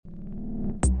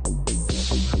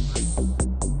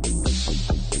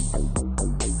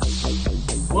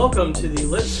Welcome to the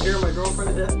Let's Scare My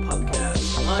Girlfriend to Death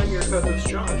podcast. I'm your co-host,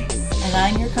 Josh. And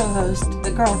I'm your co-host, the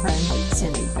girlfriend,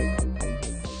 Cindy.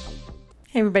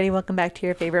 Hey everybody, welcome back to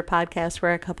your favorite podcast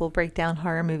where a couple break down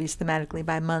horror movies thematically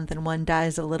by month and one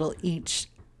dies a little each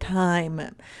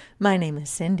time. My name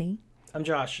is Cindy. I'm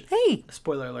Josh. Hey.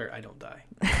 Spoiler alert, I don't die.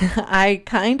 I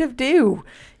kind of do.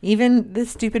 Even this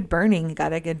stupid burning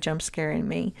got a good jump scare in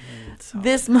me.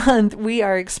 This month, we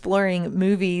are exploring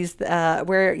movies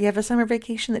where you have a summer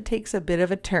vacation that takes a bit of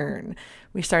a turn.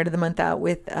 We started the month out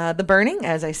with The Burning,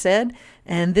 as I said.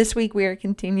 And this week, we are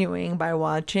continuing by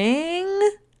watching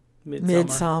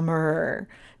Midsommar.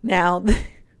 Now,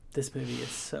 this movie is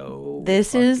so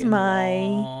This is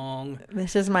long.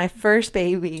 my first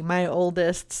baby, my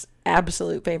oldest's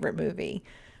absolute favorite movie.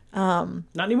 Not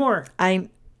anymore.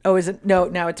 Is it? No,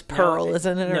 now it's Pearl,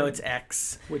 isn't it? No, it's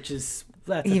X, which is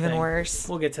that's even worse.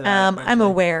 We'll get to that. I'm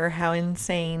aware how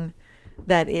insane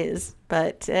that is,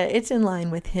 but it's in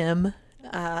line with him,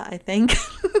 I think.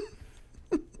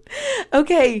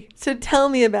 Okay, so tell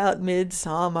me about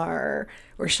Midsommar.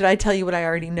 Or should I tell you what I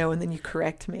already know and then you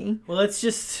correct me? Well,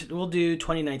 we'll do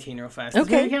 2019 real fast.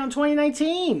 Okay. We count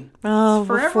 2019. Oh,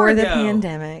 before the ago,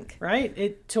 pandemic. Right?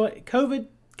 COVID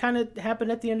kind of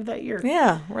happened at the end of that year.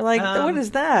 Yeah, we're like, what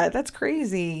is that? That's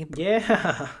crazy.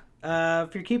 Yeah.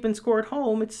 If you're keeping score at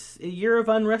home, it's a year of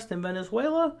unrest in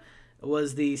Venezuela. It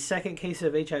was the second case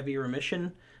of HIV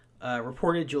remission.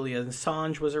 Reported Julian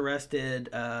Assange was arrested.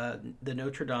 The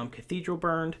Notre Dame Cathedral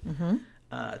burned. Mm-hmm.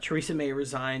 Theresa May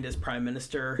resigned as prime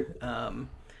minister.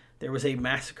 There was a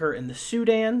massacre in the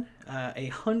Sudan.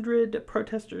 100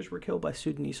 protesters were killed by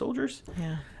Sudanese soldiers.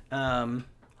 Yeah.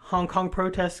 Hong Kong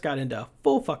protests got into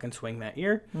full fucking swing that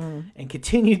year and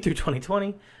continued through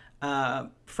 2020.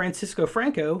 Francisco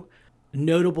Franco,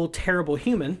 notable terrible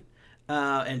human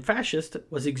and fascist,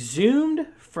 was exhumed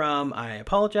from, I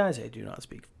apologize, I do not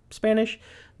speak Spanish,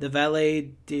 the Valle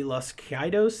de los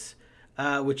Caídos,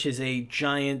 which is a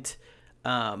giant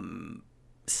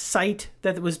site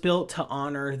that was built to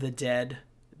honor the dead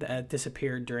that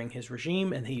disappeared during his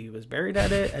regime, and he was buried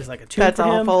at it as like a tomb. That's for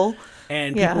him. awful.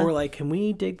 And people were like, "Can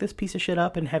we dig this piece of shit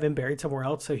up and have him buried somewhere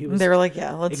else?" So he was. They were like,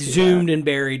 "Yeah, let's exhumed and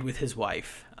buried with his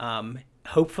wife,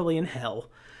 hopefully in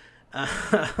hell."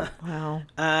 Wow.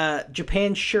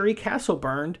 Japan's Shuri Castle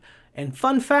burned, and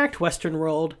fun fact, Western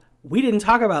world, we didn't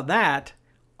talk about that.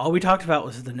 All we talked about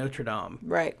was the Notre Dame.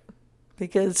 Right.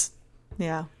 Because,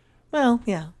 yeah. Well,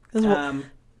 yeah.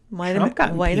 White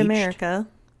America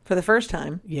for the first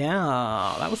time.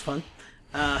 Yeah, that was fun.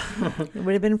 It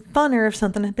would have been funner if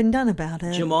something had been done about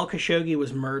it. Jamal Khashoggi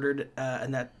was murdered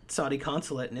in that Saudi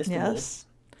consulate in Istanbul. Yes.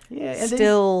 Yeah, and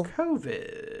still then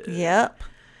COVID. Yep.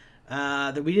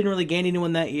 That we didn't really gain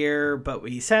anyone that year, but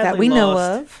we sadly that we lost,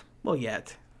 know of. Well,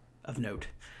 yet of note.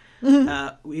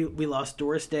 We lost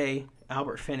Doris Day,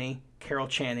 Albert Finney, Carol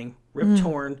Channing, Rip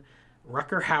Torn,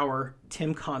 Rutger Hauer,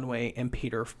 Tim Conway, and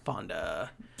Peter Fonda.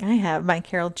 I have my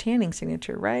Carol Channing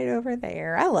signature right over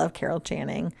there. I love Carol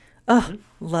Channing. Oh,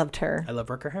 loved her. I love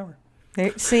Rutger Hauer.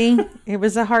 See, it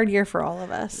was a hard year for all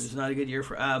of us. It was not a good year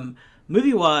for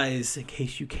movie-wise. In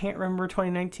case you can't remember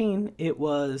 2019, it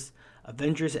was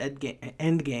Avengers Endgame.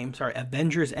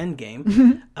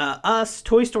 Us,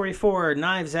 Toy Story 4,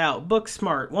 Knives Out,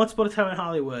 Booksmart, Once Upon a Time in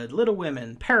Hollywood, Little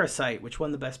Women, Parasite, which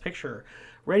won the Best Picture,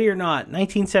 Ready or Not,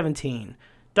 1917,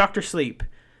 Dr. Sleep,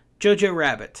 Jojo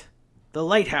Rabbit, The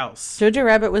Lighthouse. Jojo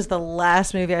Rabbit was the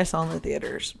last movie I saw in the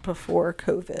theaters before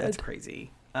COVID. That's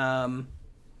crazy.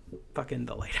 Fucking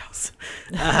The Lighthouse.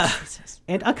 Jesus.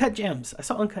 And Uncut Gems. I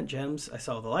saw Uncut Gems. I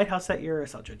saw The Lighthouse that year. I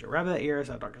saw Jojo Rabbit that year. I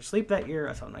saw Dr. Sleep that year.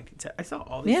 I saw 1910. I saw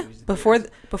all these movies.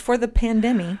 Before the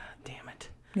pandemic. Damn it.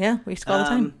 Yeah, we used to go all the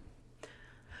time.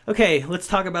 Okay, let's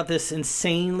talk about this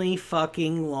insanely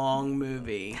fucking long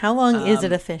movie. How long is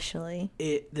it officially?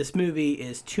 This movie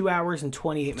is 2 hours and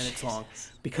 28 minutes long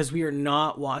because we are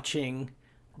not watching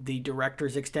the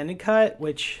director's extended cut,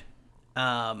 which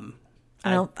I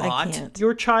can't.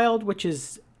 Your Child, which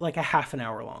is like a half an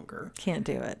hour longer. Can't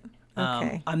do it.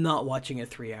 Okay. I'm not watching a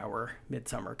 3-hour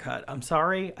Midsommar cut. I'm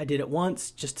sorry. I did it once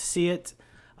just to see it.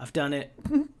 I've done it.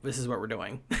 This is what we're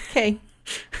doing. Okay.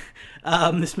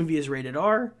 This movie is rated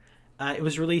R. It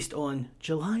was released on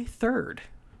July 3rd,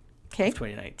 of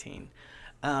 2019.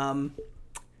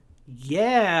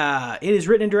 Yeah, it is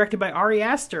written and directed by Ari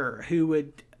Aster, who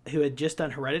had just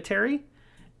done Hereditary,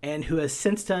 and who has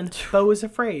since done Beau is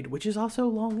Afraid, which is also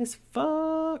long as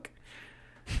fuck.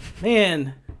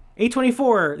 Man,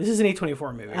 A24. This is an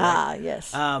A24 movie, right? Ah,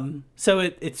 yes. So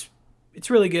it's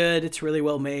really good. It's really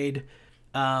well made.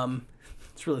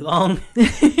 It's really long.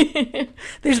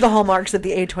 There's the hallmarks of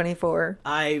the A24.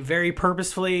 I very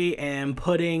purposefully I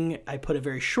put a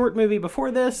very short movie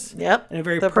before this. Yep. And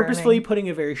purposefully putting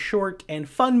a very short and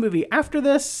fun movie after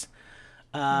this.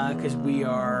 Because we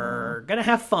are going to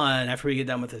have fun after we get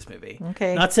done with this movie.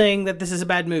 Okay. Not saying that this is a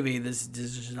bad movie. This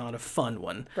is not a fun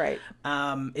one. Right.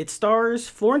 It stars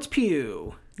Florence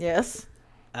Pugh. Yes.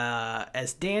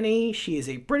 As Danny. She is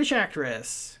a British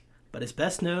actress, but is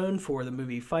best known for the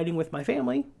movie Fighting With My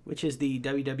Family, which is the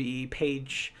WWE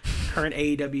Paige, current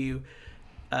AEW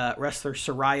wrestler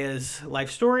Soraya's life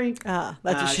story. That's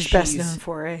what she's best known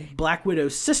for, eh? Black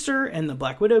Widow's sister in the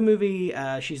Black Widow movie.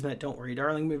 She's in that Don't Worry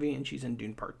Darling movie, and she's in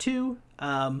Dune Part 2.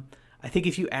 I think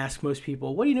if you ask most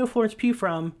people, what do you know Florence Pugh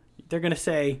from? They're going to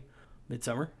say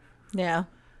Midsommar. Yeah.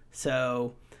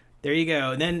 So there you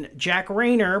go. And then Jack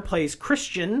Rayner plays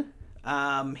Christian.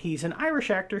 He's an Irish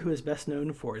actor who is best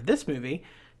known for this movie,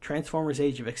 Transformers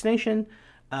Age of Extinction,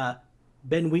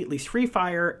 Ben Wheatley's Free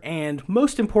Fire, and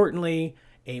most importantly,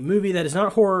 a movie that is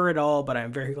not horror at all, but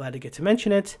I'm very glad to get to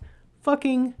mention it,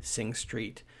 fucking Sing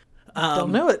Street.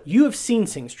 Don't know it. You have seen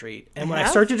Sing Street, and when I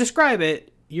start to describe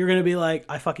it, you're going to be like,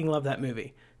 I fucking love that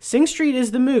movie. Sing Street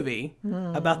is the movie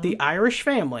about the Irish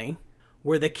family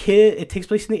where the kid, it takes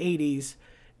place in the 80s,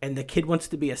 and the kid wants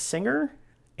to be a singer,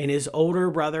 and his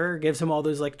older brother gives him all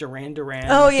those like Duran Duran.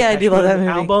 Oh yeah, I do love that movie.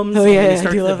 Albums. Oh yeah, and he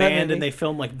starts I do the love that band movie. and they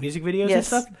film like music videos and Yes.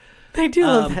 stuff. I do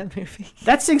love that movie.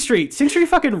 That's Sing Street. Sing Street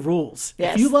fucking rules.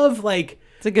 Yes. If you love like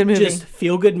It's a good movie. just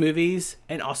feel good movies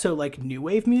and also like new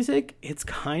wave music, it's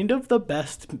kind of the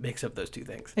best mix of those two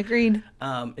things. Agreed.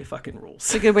 It fucking rules.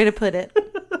 It's a good way to put it.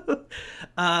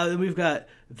 Then we've got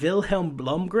Wilhelm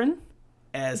Blomgren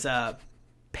as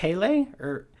Pele,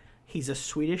 or he's on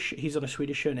a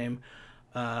Swedish show named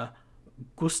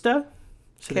Gusta.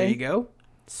 So there you go.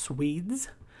 Swedes.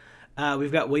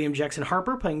 We've got William Jackson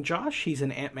Harper playing Josh. He's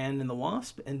in Ant-Man and the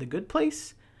Wasp and The Good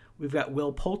Place. We've got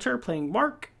Will Poulter playing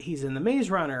Mark. He's in The Maze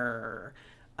Runner.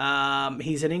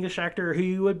 He's an English actor who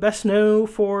you would best know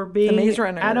for being The Maze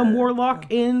Runner. Adam Warlock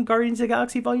in Guardians of the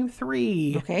Galaxy Volume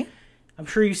 3. Okay. I'm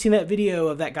sure you've seen that video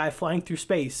of that guy flying through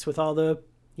space with all the,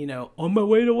 on my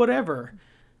way to whatever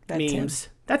memes.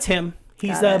 That's him.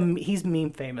 He's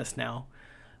meme famous now.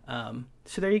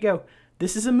 So there you go.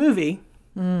 This is a movie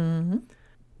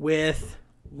with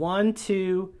 1,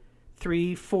 2,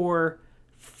 3, 4,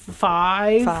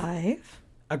 5.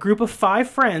 A group of 5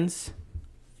 friends,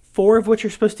 4 of which are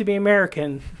supposed to be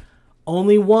American.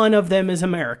 Only one of them is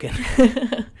American.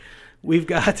 We've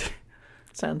got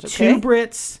Sounds okay. 2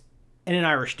 Brits and an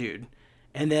Irish dude.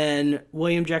 And then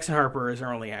William Jackson Harper is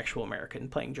our only actual American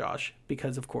playing Josh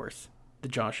because, of course, the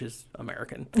Josh is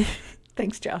American.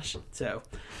 Thanks, Josh. So,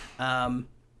 the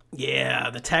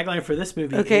tagline for this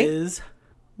movie is,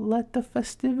 "Let the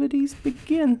festivities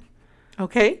begin."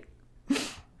 Okay. Why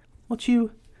don't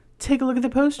you take a look at the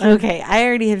poster? Okay, I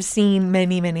already have seen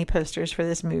many, many posters for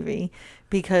this movie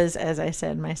because, as I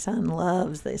said, my son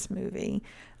loves this movie.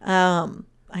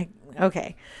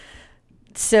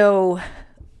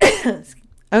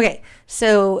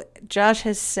 So Josh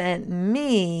has sent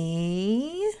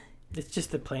me. It's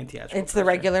just the plain theatrical. It's the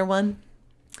regular one.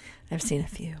 I've seen a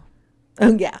few.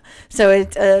 Oh yeah, so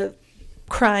it's a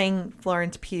crying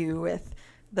Florence Pugh with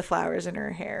the flowers in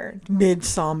her hair.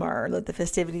 Midsommar, let the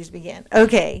festivities begin.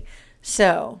 Okay,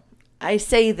 so I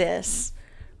say this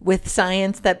with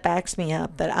science that backs me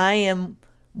up that I am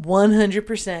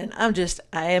 100%.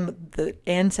 I am the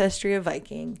ancestry of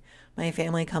Viking. My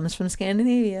family comes from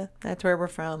Scandinavia. That's where we're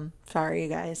from. Sorry, you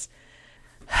guys.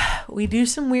 We do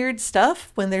some weird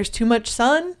stuff when there's too much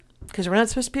sun because we're not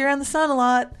supposed to be around the sun a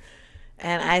lot.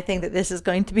 And I think that this is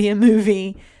going to be a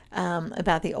movie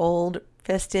about the old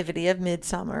festivity of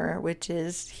Midsommar, which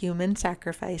is human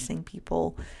sacrificing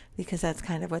people, because that's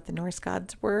kind of what the Norse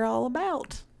gods were all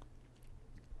about.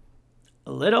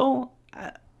 A little.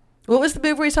 What was the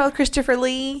movie we saw with Christopher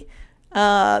Lee?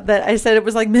 That I said it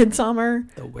was like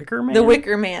Midsommar. The Wicker Man. The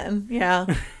Wicker Man. Yeah,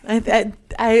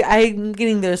 I'm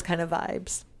getting those kind of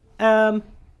vibes.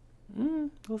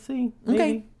 We'll see. Maybe.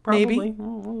 Okay, Probably. maybe.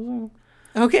 We'll see.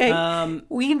 Okay.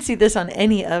 We can see this on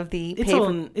any of the. It's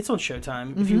on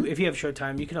Showtime. Mm-hmm. If you have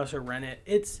Showtime, you can also rent it.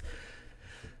 It's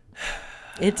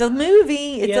a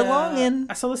movie. It's a longin'.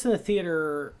 I saw this in the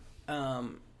theater.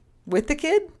 With the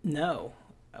kid? No,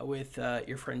 with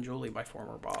your friend Julie, my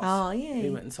former boss. Oh yeah. We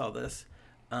went and saw this.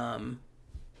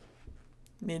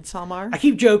 Midsommar. I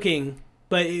keep joking,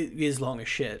 but it is long as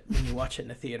shit when you watch it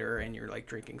in a theater and you're like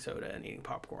drinking soda and eating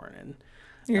popcorn and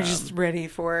you're just ready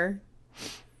for.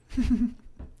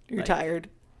 You're like, tired.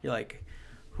 You're like,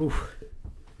 ooh.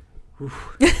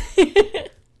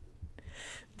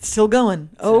 Still going.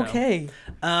 So, okay.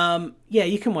 Yeah,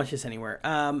 you can watch this anywhere.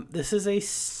 This is a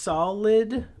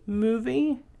solid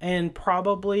movie, and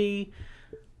probably,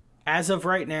 as of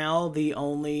right now, the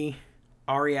only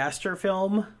Ari Aster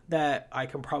film that I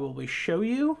can probably show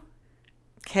you.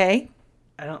 Okay.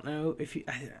 I don't know if you...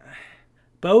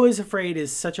 Beau is Afraid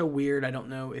is such a weird... I don't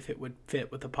know if it would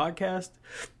fit with the podcast.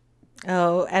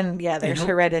 Oh, and yeah, there's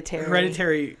Hereditary.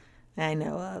 Hereditary... I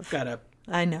know of.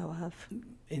 I know of.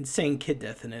 Insane kid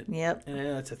death in it. Yep. And I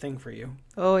know that's a thing for you.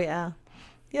 Oh, yeah.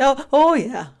 Yeah. Oh,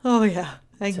 yeah. Oh, yeah.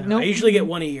 I usually get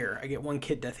one a year. I get one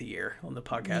kid death a year on the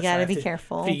podcast. You gotta be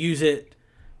careful. To use it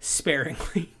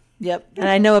sparingly. Yep. And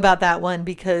I know about that one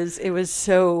because it was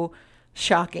so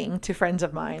shocking to friends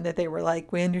of mine that they were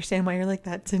like, we understand why you're like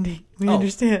that, Cindy. We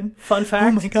understand. Fun fact.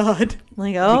 Oh, my God.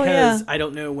 Like, oh, because I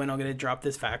don't know when I'm going to drop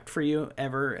this fact for you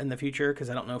ever in the future, because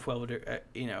I don't know if we'll do,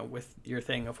 with your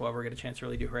thing, if we'll ever get a chance to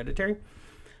really do Hereditary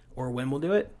or when we'll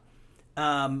do it.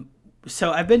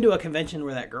 So I've been to a convention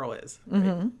where that girl is,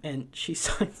 right? And she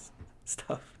signs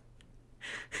stuff.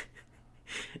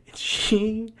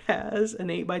 She has an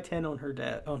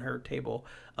 8x10 on her table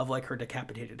of like her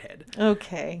decapitated head.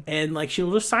 Okay. And like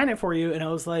she'll just sign it for you, and I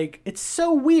was like, it's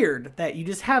so weird that you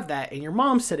just have that and your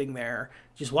mom's sitting there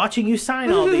just watching you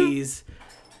sign all these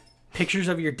pictures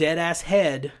of your dead ass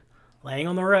head laying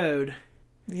on the road.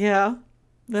 Yeah.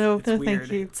 No, weird.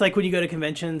 Thank you. It's like when you go to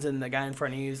conventions and the guy in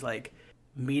front of you is like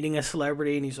meeting a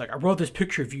celebrity and he's like, I wrote this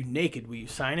picture of you naked, will you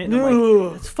sign it? And I'm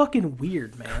like, that's fucking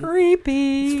weird, man.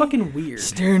 Creepy. It's fucking weird.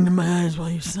 Stare into my eyes while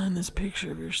you sign this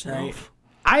picture of yourself. Right.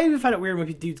 I even find it weird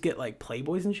when dudes get like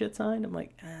Playboys and shit signed. I'm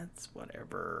like, that's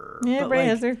whatever. Yeah, but everybody like,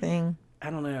 has their thing.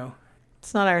 I don't know.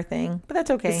 It's not our thing, but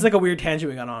that's okay. It's like a weird tangent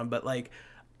we got on, but like,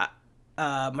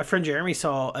 my friend Jeremy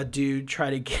saw a dude try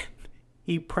to get,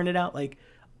 he printed out like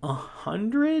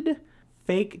 100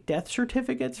 fake death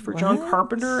certificates for John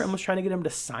Carpenter and was trying to get him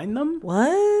to sign them.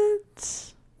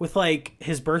 What? With like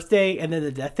his birthday and then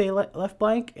the death day left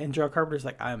blank, and John Carpenter's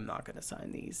like, I'm not gonna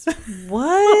sign these.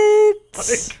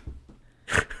 What?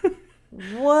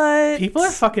 What? People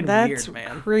are fucking That's weird,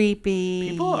 man. Creepy.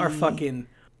 People are fucking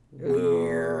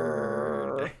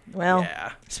weird. Well,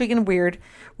 speaking of weird,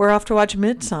 we're off to watch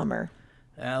Midsommar.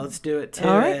 Let's do it.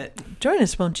 All right. Join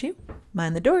us, won't you?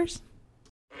 Mind the doors.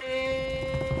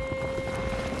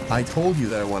 I told you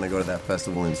that I want to go to that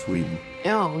festival in Sweden.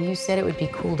 Oh, you said it would be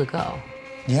cool to go.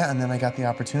 Yeah, and then I got the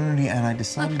opportunity and I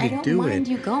decided to do it. I don't mind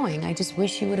you going. I just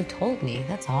wish you would have told me.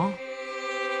 That's all.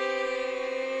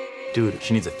 Dude,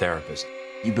 she needs a therapist.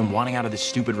 You've been wanting out of this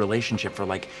stupid relationship for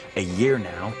like a year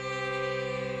now.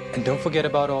 And don't forget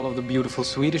about all of the beautiful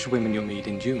Swedish women you'll meet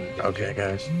in June. Okay,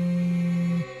 guys.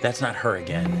 That's not her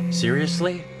again.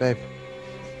 Seriously? Babe,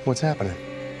 what's happening?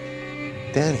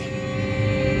 Danny.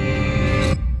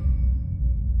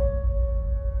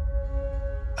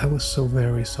 I was so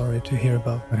very sorry to hear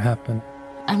about what happened.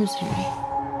 I'm sorry.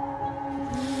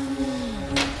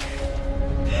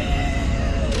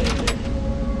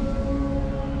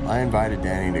 I invited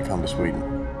Danny to come to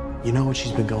Sweden. You know what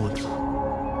she's been going through.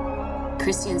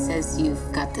 Christian says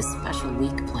you've got this special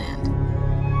week planned.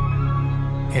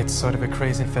 It's sort of a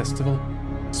crazy festival.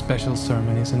 Special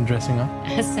ceremonies and dressing up.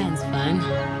 That sounds fun.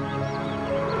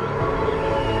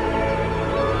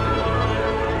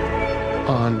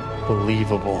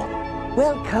 Unbelievable.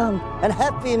 Welcome and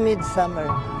happy midsummer.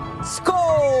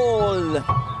 Skål!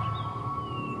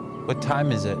 What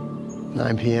time is it?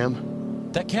 9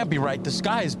 p.m. That can't be right. The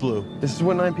sky is blue. This is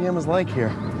what 9 p.m. is like here.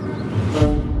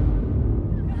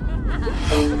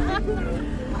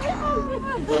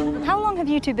 How long have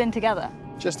you two been together?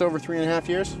 Just over 3.5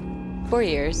 years. 4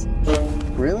 years.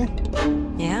 Really?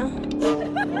 Yeah.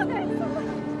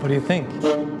 What do you think?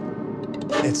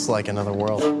 It's like another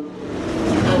world.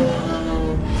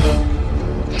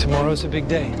 Tomorrow's a big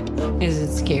day. Is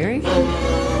it scary?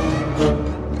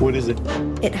 What is it?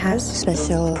 It has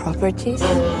special properties.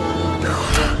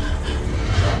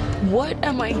 What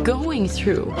am I going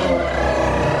through?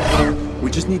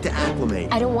 We just need to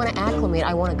acclimate. I don't want to acclimate.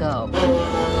 I want to go.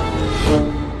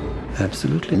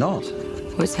 Absolutely not.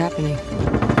 What's happening?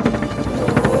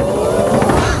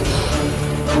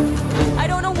 I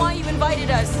don't know why you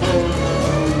invited us.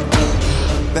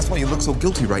 That's why you look so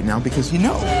guilty right now, because you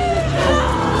know.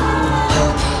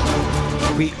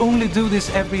 We only do this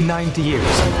every 90 years.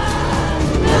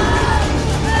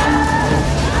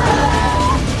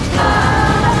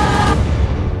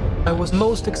 I was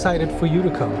most excited for you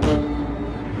to come.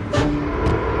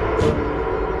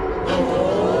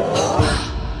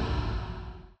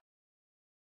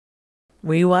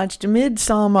 We watched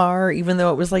Midsommar, even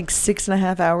though it was like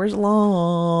 6.5 hours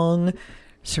long.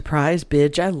 Surprise,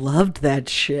 bitch. I loved that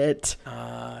shit.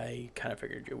 I kind of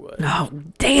figured you would. Oh,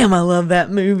 damn, I love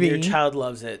that movie. Your child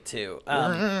loves it, too.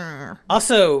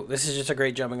 Also, this is just a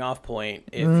great jumping off point.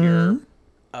 If you're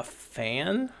a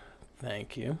fan,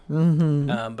 thank you.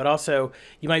 But also,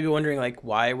 you might be wondering, like,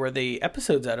 why were the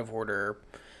episodes out of order?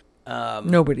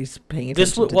 Nobody's paying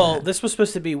attention to that. This was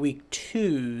supposed to be week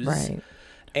 2's. Right.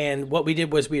 And what we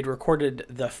did was we had recorded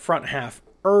the front half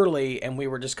early, and we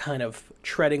were just kind of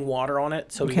treading water on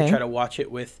it so we could try to watch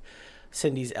it with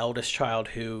Cindy's eldest child,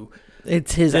 who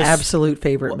it's his absolute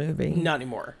favorite movie. Not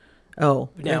anymore. Oh,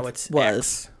 now it's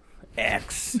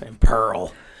X and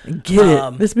Pearl. Get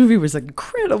it? This movie was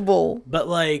incredible. But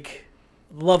like,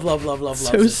 love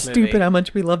so this stupid movie. how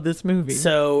much we love this movie.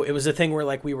 So it was a thing where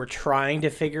like we were trying to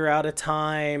figure out a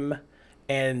time.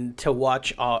 And to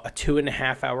watch a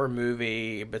 2.5 hour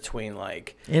movie between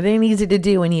like... It ain't easy to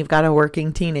do when you've got a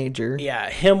working teenager. Yeah,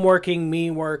 him working,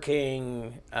 me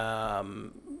working,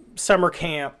 summer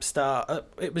camp stuff.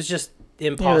 It was just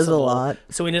impossible. It was a lot.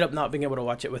 So we ended up not being able to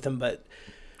watch it with him, but...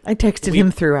 I texted him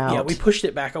throughout. Yeah, we pushed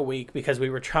it back a week because we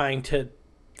were trying to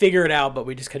figure it out, but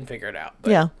we just couldn't figure it out.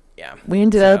 But, yeah. We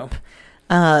ended up...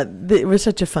 it was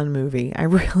such a fun movie. I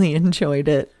really enjoyed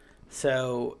it.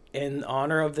 So, in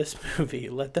honor of this movie,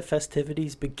 let the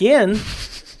festivities begin.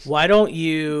 Why don't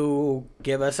you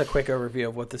give us a quick overview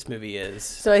of what this movie is?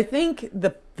 So, I think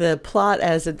the plot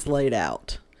as it's laid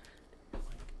out.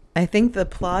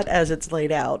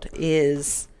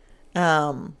 Is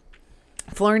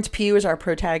Florence Pugh is our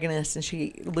protagonist, and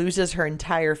she loses her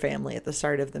entire family at the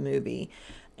start of the movie.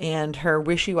 And her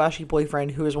wishy-washy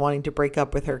boyfriend, who is wanting to break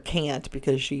up with her, can't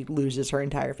because she loses her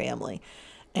entire family.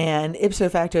 And ipso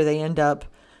facto, they end up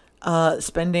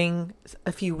spending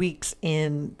a few weeks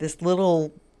in this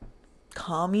little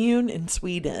commune in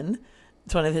Sweden.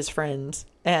 It's one of his friends,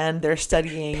 and they're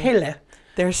studying. Pelle.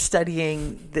 They're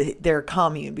studying their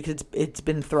commune because it's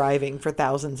been thriving for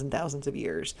thousands and thousands of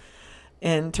years.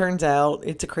 And turns out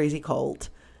it's a crazy cult,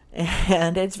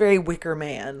 and it's very Wicker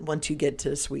Man once you get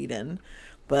to Sweden,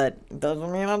 but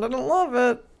doesn't mean I didn't love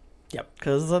it. Yep,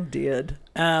 because I did.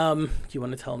 Do you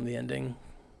want to tell them the ending?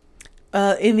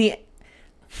 In the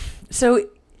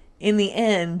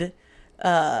end,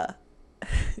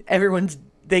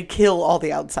 they kill all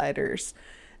the outsiders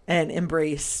and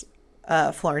embrace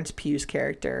Florence Pugh's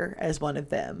character as one of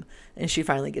them, and she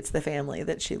finally gets the family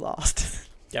that she lost.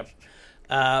 Yep.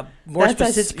 That's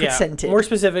as it's presented. More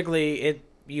specifically,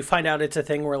 you find out it's a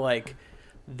thing where like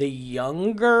the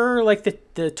younger, like the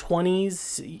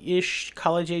 20s-ish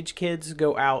college-age kids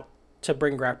go out to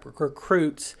bring back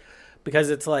recruits because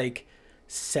it's like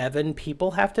 7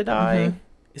 people have to die. Mm-hmm.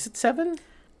 Is it 7?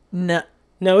 No,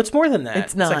 it's more than that.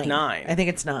 It's 9. It's like 9. I think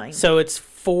it's 9. So it's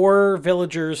 4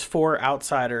 villagers, 4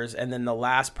 outsiders, and then the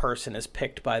last person is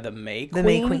picked by the May Queen. The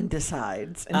May Queen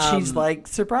decides, and she's like,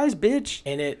 "Surprise, bitch!"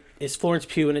 And it is Florence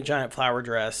Pugh in a giant flower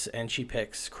dress, and she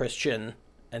picks Christian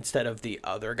instead of the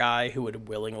other guy who would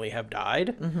willingly have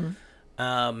died. Mm-hmm.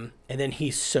 And then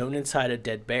he's sewn inside a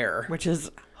dead bear, which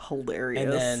is hilarious.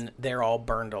 And then they're all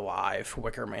burned alive,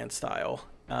 Wicker Man style.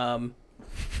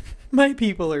 My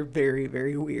people are very,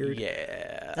 very weird.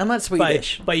 Yeah. I'm not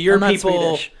Swedish. By your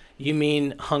people, you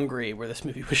mean Hungary, where this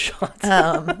movie was shot.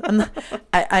 I'm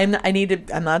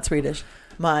not Swedish.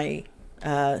 My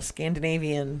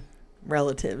Scandinavian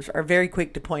relatives are very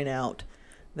quick to point out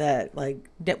that, like,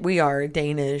 we are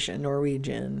Danish and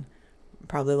Norwegian,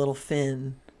 probably a little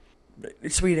Finn.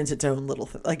 Sweden's its own little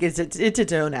thing. Like, it's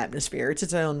its own atmosphere. It's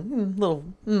its own little...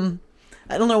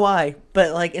 I don't know why,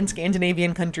 but like in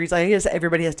Scandinavian countries, I guess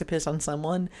everybody has to piss on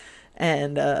someone,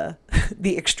 and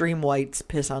the extreme whites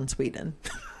piss on Sweden.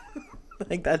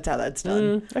 Like that's how that's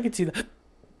done. I could see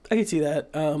that.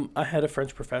 I had a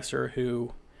French professor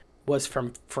who was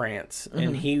from France,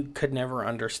 and he could never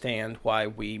understand why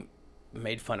we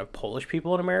made fun of Polish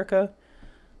people in America.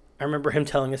 I remember him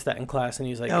telling us that in class, and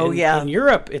he's like, in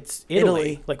Europe, it's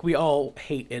Italy. Like, we all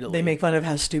hate Italy. They make fun of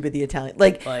how stupid the Italian...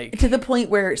 Like, to the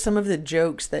point where some of the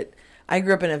jokes that... I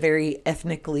grew up in a very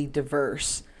ethnically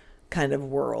diverse kind of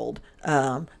world.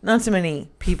 Not so many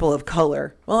people of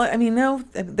color. Well, I mean, no,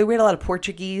 we had a lot of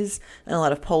Portuguese and a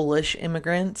lot of Polish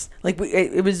immigrants. Like,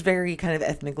 it was very kind of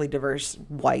ethnically diverse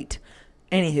white.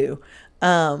 Anywho...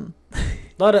 A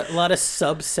lot of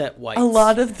subset whites. A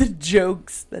lot of the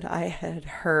jokes that I had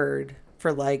heard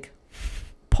for like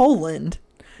Poland,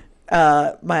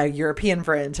 my European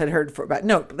friends had heard for about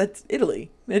that's Italy.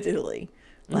 It's Italy.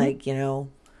 Mm-hmm. Like, you know,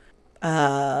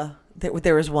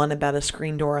 there was one about a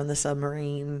screen door on the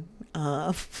submarine.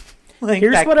 Like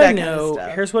here's what I know.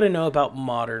 Here's what I know about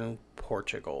modern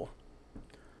Portugal.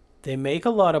 They make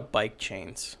a lot of bike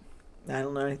chains. I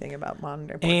don't know anything about modern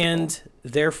day Portugal. And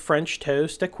their French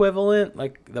toast equivalent,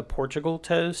 like the Portugal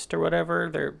toast or whatever,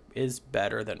 there is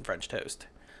better than French toast.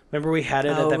 Remember we had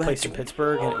it at that place in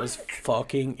Pittsburgh, and it was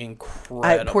fucking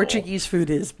incredible. Portuguese food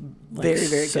is very,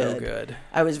 very so good.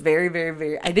 I was very, very,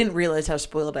 very... I didn't realize how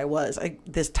spoiled I was.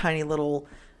 This tiny little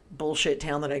bullshit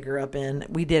town that I grew up in,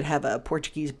 we did have a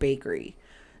Portuguese bakery.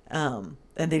 And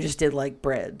they just did, like,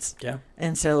 breads. Yeah.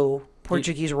 And so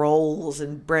Portuguese rolls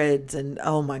and breads, and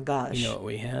oh my gosh. You know what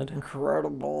we had?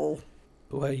 Incredible.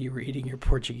 While you were eating your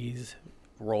Portuguese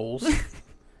rolls...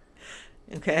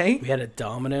 Okay. We had a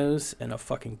Domino's and a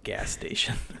fucking gas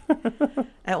station.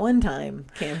 At one time,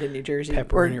 Camden, New Jersey,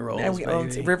 pepperoni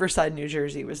rolls, baby. Riverside, New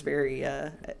Jersey was very.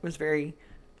 It was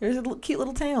a cute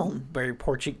little town. Very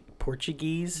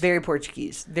Portuguese. Very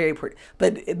Portuguese.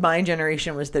 But my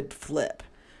generation was the flip.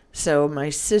 So my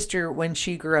sister, when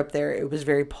she grew up there, it was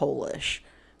very Polish.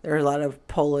 There were a lot of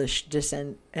Polish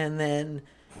descent, and then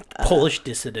Polish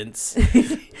dissidents.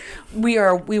 We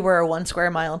were a 1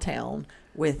 square mile town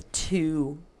with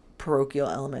 2 parochial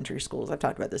elementary schools. I've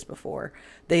talked about this before.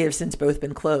 They have since both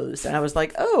been closed. And I was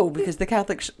like, oh, because the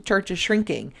Catholic Church is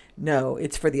shrinking. No,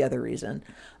 it's for the other reason.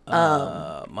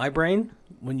 My brain,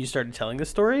 when you started telling the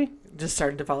story, just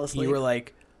started to fall asleep. You were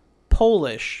like,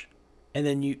 Polish. And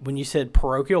then when you said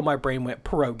parochial, my brain went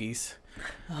pierogies.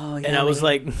 Oh, yeah. And I was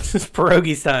like, it's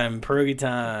pierogi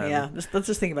time. Yeah, let's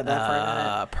just think about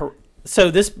that for a minute.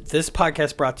 So this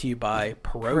podcast brought to you by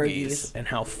pierogies and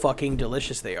how fucking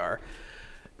delicious they are.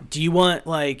 Do you want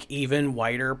like even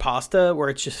whiter pasta where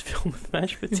it's just filled with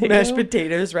mashed potatoes? Mashed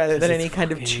potatoes rather than any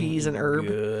kind of cheese and herb.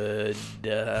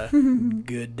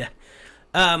 Good.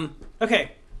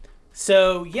 Okay.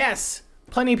 So yes,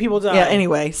 plenty of people die. Yeah.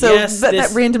 Anyway, so yes,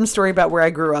 that random story about where I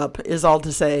grew up is all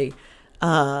to say,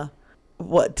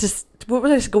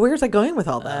 where's I going with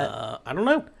all that? I don't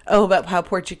know. Oh, about how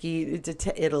Portuguese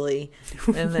to Italy,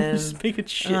 and then just making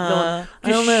shit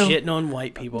shitting on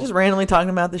white people. Just randomly talking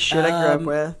about the shit I grew up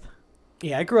with.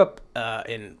 Yeah, I grew up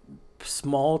in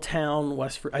small town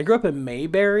I grew up in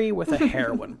Mayberry with a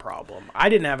heroin problem. I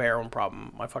didn't have a heroin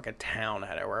problem. My fucking town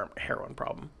had a heroin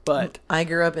problem. But I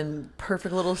grew up in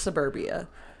perfect little suburbia.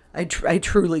 I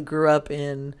truly grew up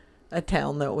in a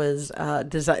town that was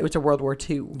designed. It was a World War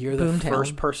II. You're the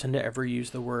first person to ever use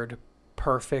the word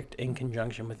perfect in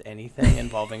conjunction with anything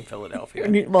involving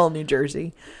Philadelphia. Well, New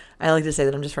Jersey. I like to say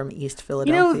that I'm just from East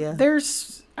Philadelphia.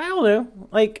 I don't know.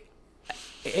 Like,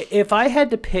 if I had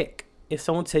to pick, if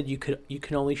someone said you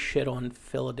can only shit on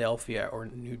Philadelphia or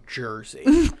New Jersey,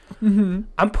 mm-hmm.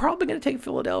 I'm probably gonna take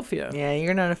Philadelphia. Yeah,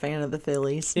 you're not a fan of the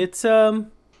Phillies. It's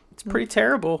pretty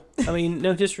terrible. I mean,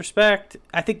 no disrespect.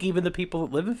 I think even the people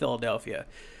that live in Philadelphia.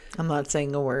 I'm not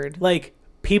saying a word. Like,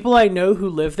 people I know who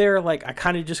live there, like, I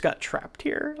kind of just got trapped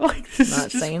here. Like,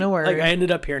 not saying a word. Like, I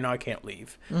ended up here, now I can't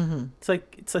leave. Mm-hmm. It's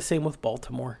like, it's the same with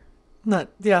Baltimore. Not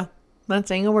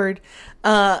saying a word.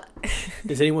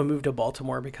 Does anyone move to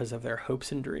Baltimore because of their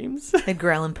hopes and dreams?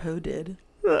 Edgar Allan Poe did.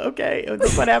 Okay,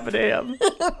 what happened to him?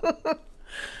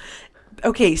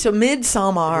 Okay, so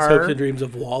Midsommar. His hopes and dreams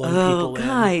of walling people in.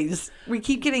 Guys, we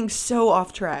keep getting so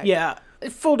off track. Yeah,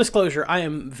 full disclosure, I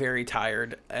am very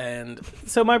tired, and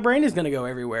so my brain is going to go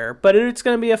everywhere, but it's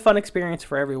going to be a fun experience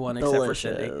for everyone except for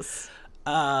Cindy.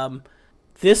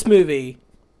 This movie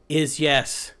is,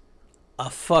 yes, a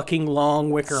fucking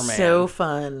long Wicker Man. So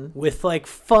fun. With, like,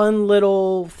 fun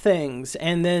little things.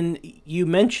 And then you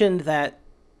mentioned that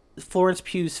Florence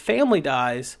Pugh's family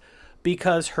dies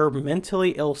because her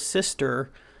mentally ill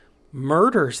sister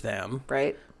murders them.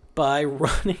 Right. By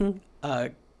running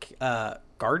a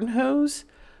garden hose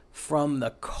from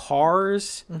the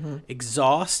car's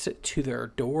exhaust to their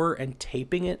door and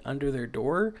taping it under their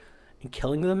door and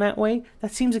killing them that way.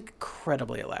 That seems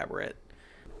incredibly elaborate.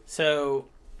 So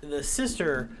the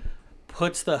sister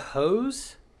puts the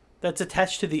hose that's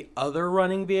attached to the other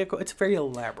running vehicle. It's very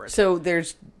elaborate. So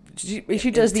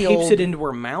she does the tapes it into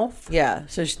her mouth. Yeah.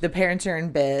 So the parents are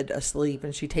in bed asleep,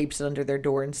 and she tapes it under their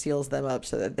door and seals them up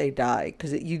so that they die,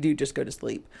 because you do just go to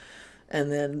sleep.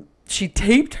 And then she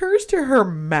taped hers to her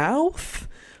mouth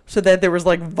so that there was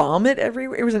like vomit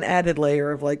everywhere. It was an added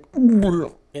layer of like. And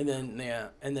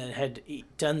then had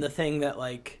done the thing that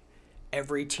like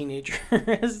every teenager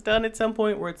has done at some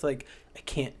point, where it's like, I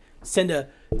can't send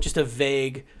just a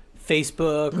vague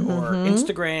Facebook or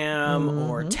Instagram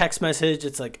or text message.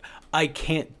 It's like, I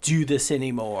can't do this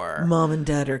anymore. Mom and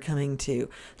Dad are coming too.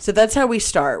 So that's how we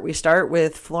start. We start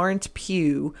with Florence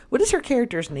Pugh. What is her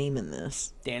character's name in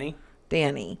this? Danny.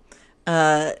 Danny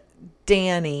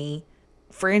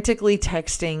frantically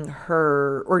texting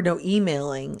her, or no,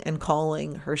 emailing and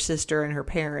calling her sister and her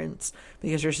parents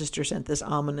because her sister sent this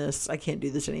ominous, I can't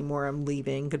do this anymore, I'm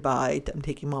leaving, goodbye, I'm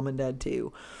taking mom and dad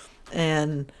too.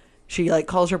 And she like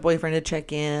calls her boyfriend to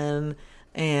check in,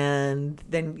 and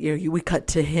then we cut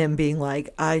to him being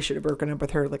like, I should have broken up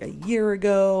with her like a year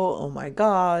ago, oh my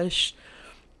gosh.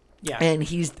 Yeah. And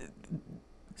he's...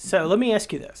 So let me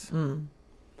ask you this.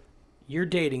 You're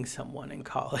dating someone in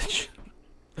college.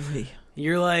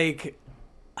 You're like,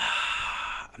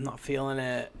 I'm not feeling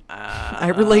it. I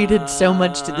related so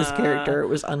much to this character. It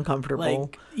was uncomfortable.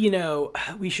 Like,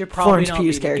 we should probably not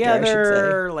be together. I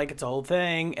should say. Like, it's a whole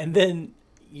thing. And then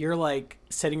you're like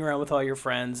sitting around with all your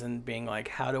friends and being like,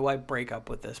 how do I break up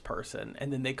with this person?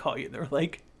 And then they call you. They're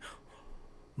like,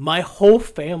 my whole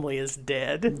family is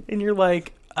dead. And you're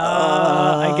like,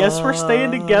 I guess we're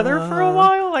staying together for a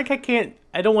while. Like,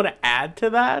 I don't want to add to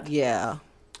that. Yeah.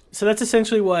 So that's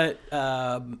essentially what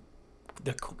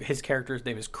his character's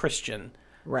name is, Christian.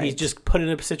 Right. He's just put in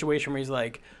a situation where he's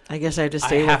like, I guess I have to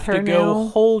stay I with have her to go now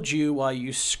hold you while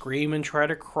you scream and try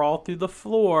to crawl through the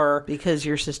floor because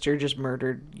your sister just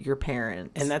murdered your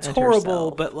parents. And that's horrible,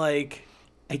 herself. But like,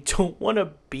 I don't want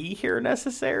to be here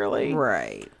necessarily.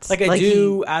 Right. Like I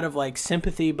do out of like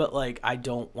sympathy, but like I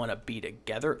don't want to be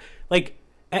together. Like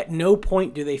at no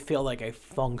point do they feel like a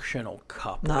functional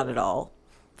couple. Not at all.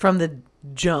 From the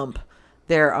jump,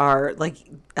 there are like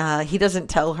he doesn't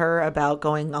tell her about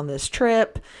going on this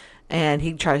trip, and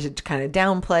he tries to kind of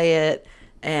downplay it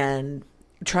and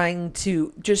trying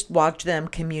to just watch them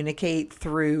communicate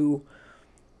through.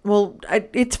 Well,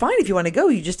 it's fine if you want to go.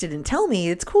 You just didn't tell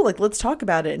me. It's cool. Like, let's talk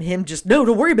about it. And him just, no,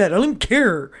 don't worry about it. I don't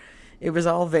care. It was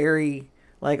all very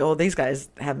like, oh, these guys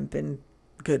haven't been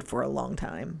good for a long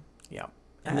time. Yeah.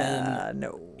 And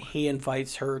then he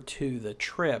invites her to the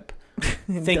trip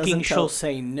thinking she'll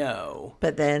say no.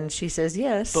 But then she says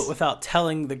yes. But without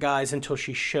telling the guys until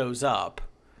she shows up.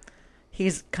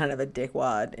 He's kind of a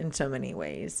dickwad in so many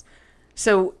ways.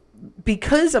 So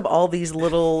because of all these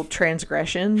little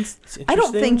transgressions, I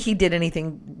don't think he did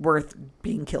anything worth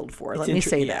being killed for. Let me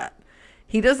say that.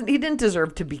 He didn't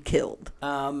deserve to be killed.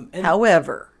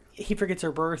 However, he forgets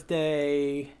her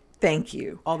birthday. Thank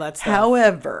you. All that stuff.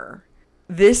 However,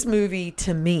 this movie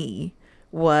to me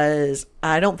was,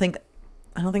 I don't think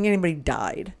anybody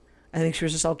died. I think she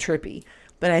was just all trippy.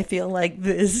 But I feel like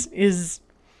this is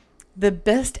the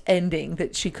best ending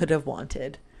that she could have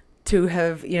wanted. To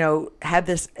have, had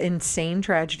this insane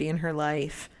tragedy in her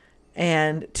life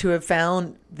and to have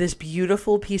found this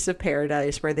beautiful piece of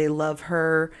paradise where they love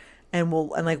her and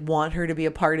want her to be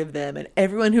a part of them, and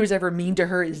everyone who's ever mean to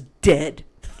her is dead.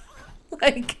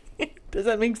 Like, does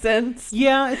that make sense?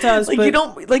 Yeah, it does. Like, but... you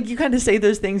don't, like, you kind of say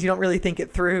those things, you don't really think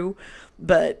it through,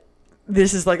 but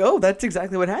this is like, oh, that's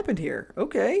exactly what happened here.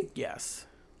 Okay. Yes.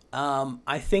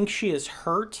 I think she is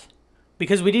hurt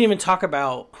because we didn't even talk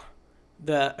about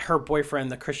her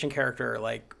boyfriend, the Christian character,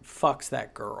 like fucks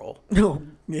that girl. Oh,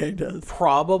 yeah, he does.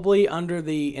 Probably under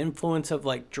the influence of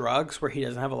like drugs, where he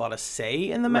doesn't have a lot of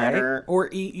say in the matter, or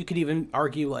you could even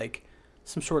argue like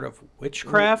some sort of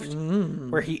witchcraft,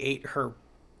 where he ate her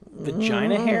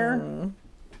vagina hair.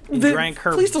 Drank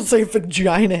her. Please don't say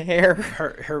vagina hair.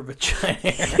 Her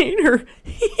vagina hair.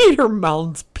 He ate her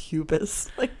mound's pubis.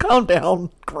 Like, calm down,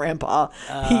 Grandpa.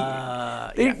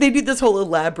 They do this whole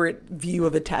elaborate view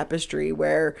of a tapestry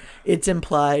where it's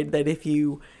implied that if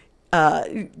you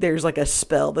there's like a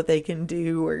spell that they can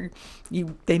do, or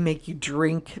they make you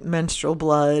drink menstrual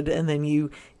blood and then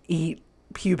you eat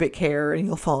pubic hair and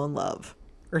you'll fall in love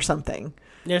or something.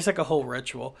 There's like a whole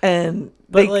ritual,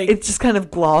 but like it's just kind of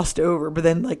glossed over. But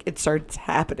then like it starts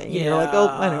happening. Yeah, and you're like, oh,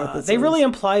 I know what this is. They really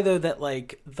imply though that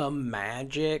like the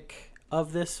magic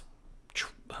of this,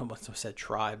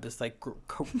 tribe, this like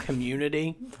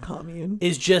community, commune,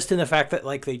 is just in the fact that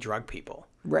like they drug people.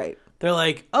 Right. They're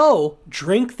like, oh,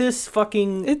 drink this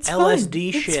fucking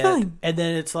LSD shit, and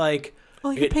then it's like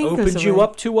it opens you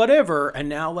up to whatever, and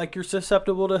now like you're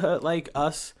susceptible to like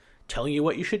us telling you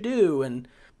what you should do. And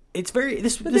it's very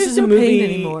this is a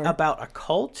movie about a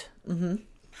cult.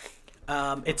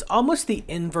 Mm-hmm. It's almost the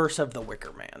inverse of The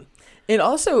Wicker Man. It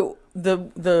also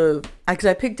because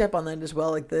I picked up on that as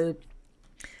well. Like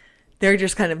they're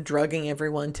just kind of drugging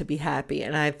everyone to be happy,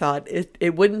 and I thought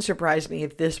it wouldn't surprise me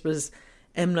if this was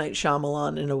M. Night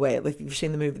Shyamalan in a way. Like, you've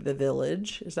seen the movie The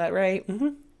Village, is that right? Mm-hmm.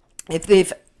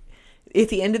 If at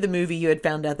the end of the movie you had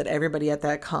found out that everybody at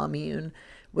that commune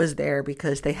was there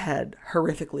because they had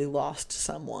horrifically lost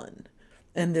someone,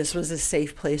 and this was a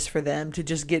safe place for them to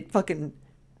just get fucking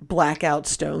blackout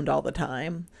stoned all the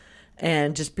time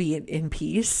and just be in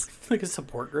peace, like a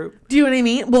support group. Do you know what I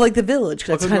mean? Well, like The Village,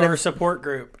 that's kind of our support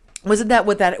group. Wasn't that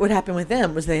what happened with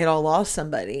them? Was they had all lost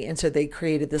somebody, and so they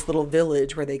created this little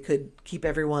village where they could keep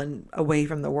everyone away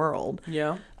from the world.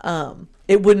 Yeah.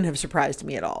 It wouldn't have surprised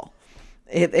me at all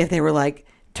if they were like,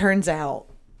 turns out,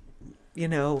 you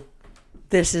know,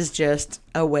 this is just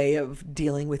a way of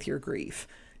dealing with your grief,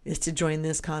 is to join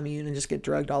this commune and just get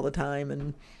drugged all the time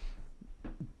and,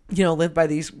 you know, live by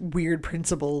these weird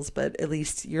principles. But at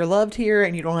least you're loved here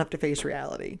and you don't have to face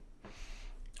reality.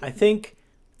 I think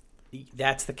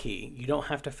that's the key. You don't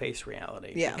have to face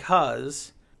reality. Yeah.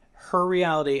 Because her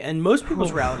reality, and most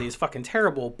people's reality, is fucking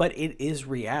terrible, but it is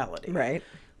reality. Right.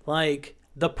 Like,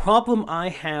 the problem I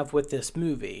have with this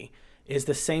movie is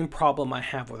the same problem I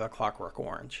have with A Clockwork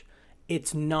Orange.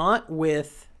 It's not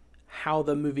with how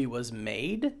the movie was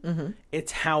made. Mm-hmm.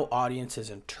 It's how audiences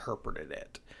interpreted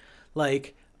it.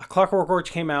 Like, A Clockwork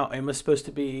Orange came out and was supposed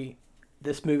to be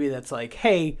this movie that's like,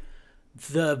 hey,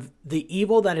 the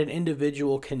evil that an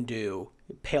individual can do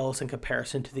pales in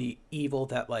comparison to the evil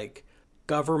that like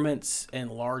governments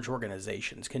and large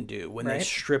organizations can do when they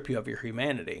strip you of your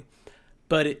humanity.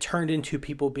 But it turned into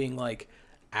people being like,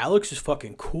 Alex is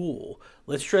fucking cool.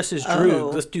 Let's dress as Drew.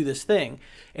 Let's do this thing.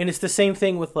 And it's the same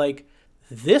thing with like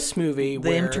this movie.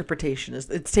 The interpretation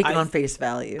it's taken on face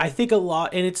value. I think a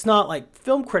lot, and it's not like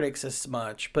film critics as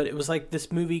much, but it was like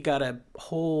this movie got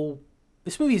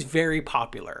this movie is very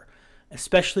popular,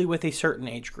 especially with a certain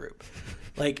age group,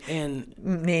 like, and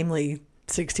namely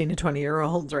 16 to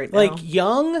 20-year-olds right now. Like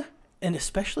young and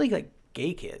especially like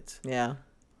gay kids. Yeah.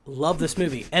 Love this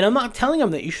movie. And I'm not telling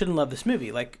them that you shouldn't love this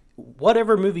movie. Like,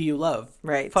 whatever movie you love,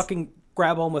 fucking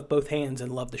grab on with both hands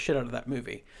and love the shit out of that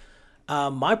movie.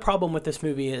 My problem with this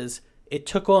movie is it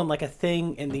took on like a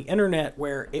thing in the internet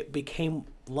where it became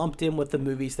lumped in with the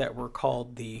movies that were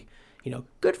called the, you know,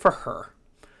 good for her.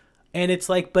 And it's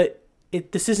like, but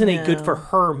this isn't a good for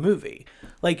her movie.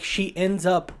 Like, she ends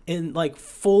up in like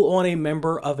full on a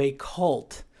member of a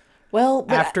cult. Well,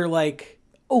 after like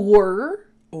or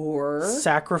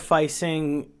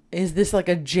sacrificing. Is this like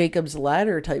a Jacob's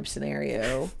Ladder type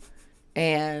scenario?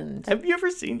 And have you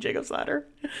ever seen Jacob's Ladder?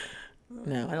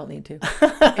 No, I don't need to.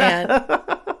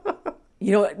 And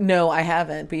you know what? No, I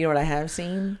haven't. But you know what I have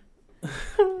seen?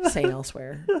 Saint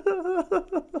Elsewhere.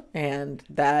 And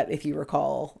that, if you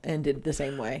recall, ended the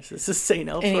same way. So this is Saint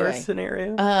Elsewhere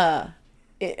scenario.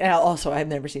 Also, I've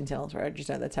never seen Saint Elsewhere. I just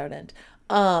know that's how it ends.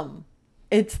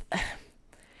 It's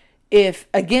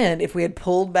if we had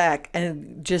pulled back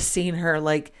and just seen her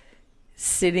like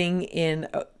sitting in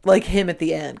like him at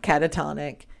the end,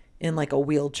 catatonic in like a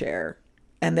wheelchair,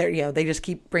 and they're, you know, they just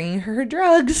keep bringing her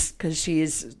drugs because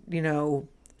she's, you know,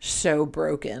 so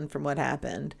broken from what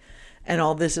happened, and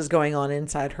all this is going on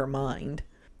inside her mind,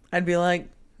 I'd be like,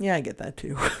 yeah, I get that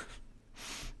too.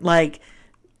 Like,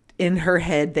 in her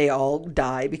head, they all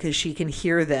die because she can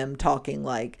hear them talking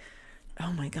like,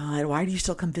 oh my God, why do you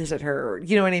still come visit her?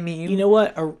 You know what I mean? You know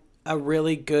what a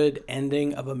really good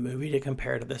ending of a movie to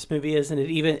compare to this movie is, and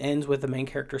it even ends with the main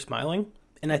character smiling,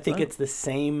 and I think it's the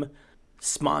same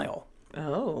smile.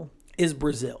 Is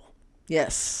Brazil.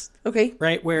 Yes. Okay.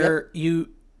 Right? Where you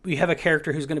have a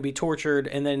character who's going to be tortured,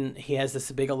 and then he has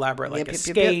this big elaborate like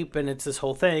escape, and it's this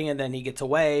whole thing, and then he gets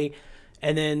away,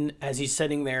 and then as he's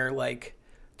sitting there like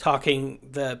talking,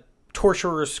 the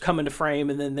torturers come into frame,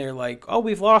 and then they're like, oh,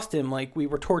 we've lost him, like we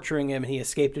were torturing him and he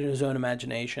escaped in his own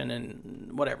imagination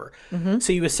and whatever.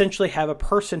 So you essentially have a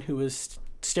person who is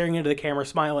staring into the camera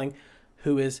smiling,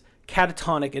 who is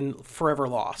catatonic and forever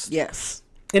lost. Yes.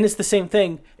 And it's the same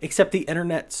thing, except the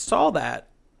internet saw that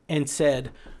and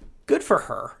said, good for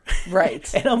her.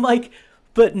 Right. And I'm like,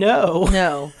 but no.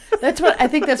 That's what I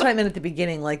think. That's what I meant at the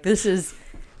beginning. Like, this is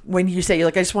when you say,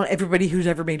 like, I just want everybody who's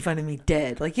ever made fun of me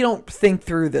dead. Like, you don't think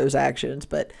through those actions,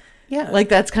 but yeah, like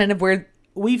that's kind of where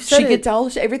she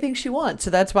gets everything she wants.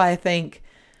 So that's why I think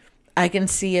I can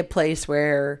see a place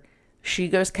where she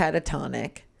goes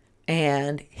catatonic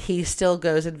and he still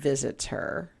goes and visits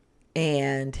her,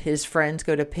 and his friends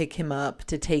go to pick him up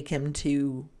to take him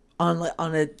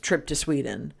on a trip to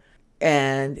Sweden.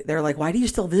 And they're like, why do you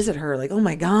still visit her? Like, oh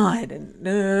my God.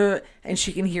 And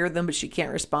she can hear them, but she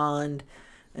can't respond.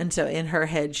 And so in her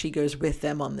head, she goes with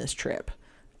them on this trip,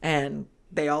 and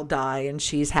they all die, and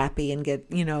she's happy and get,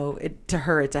 you know, to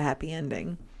her, it's a happy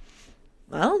ending.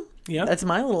 Well, yeah, that's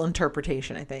my little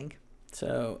interpretation, I think.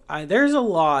 So there's a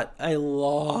lot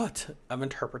of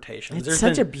interpretations. It's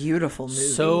such a beautiful movie.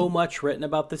 So much written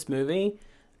about this movie.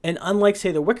 And unlike,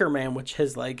 say, The Wicker Man, which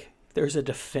has like, there's a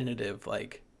definitive,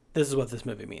 like, this is what this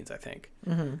movie means, I think.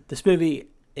 Mm-hmm. This movie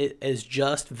is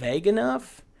just vague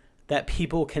enough that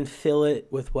people can fill it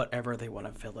with whatever they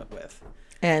want to fill it with.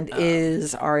 And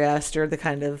is Ari Aster the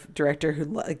kind of director who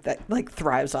like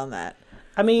thrives on that?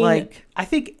 I mean, Like, I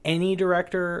think any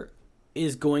director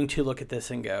is going to look at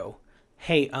this and go,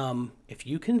 hey, if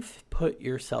you can put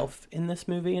yourself in this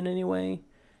movie in any way,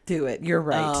 do it. You're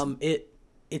right.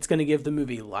 It's going to give the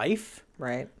movie life.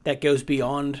 Right. That goes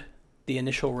beyond the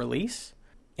initial release.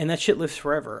 And that shit lives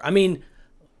forever. I mean,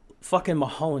 fucking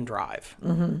Mulholland Drive,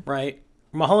 right?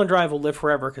 Mulholland Drive will live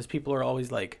forever because people are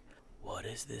always like, what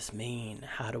does this mean?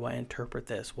 How do I interpret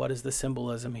this? What is the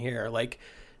symbolism here? Like,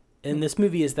 and this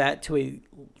movie is that to a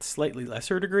slightly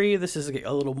lesser degree. This is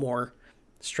a little more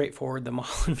straightforward than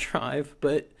Mulholland Drive,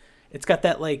 but it's got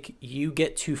that, like, you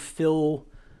get to fill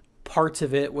parts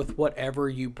of it with whatever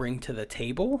you bring to the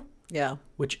table. Yeah.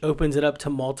 Which opens it up to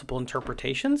multiple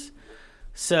interpretations.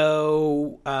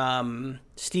 So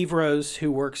Steve Rose,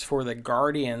 who works for The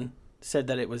Guardian, said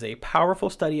that it was a powerful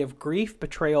study of grief,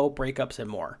 betrayal, breakups, and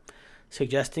more,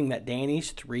 suggesting that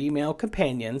Danny's 3 male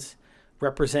companions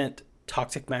represent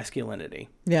toxic masculinity.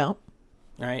 Yeah.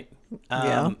 Right?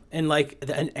 Yeah. And like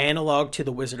an analog to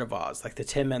The Wizard of Oz, like the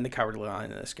Tin Men, the Cowardly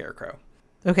Lion, and the Scarecrow.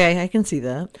 Okay, I can see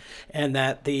that. And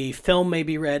that the film may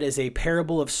be read as a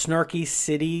parable of snarky,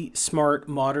 city, smart,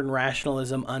 modern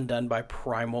rationalism undone by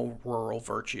primal rural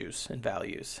virtues and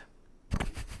values.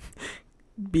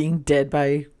 Being dead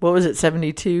by, what was it,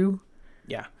 72?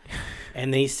 Yeah.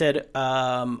 And he said,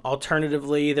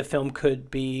 alternatively, the film could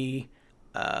be,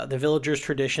 the villagers'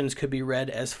 traditions could be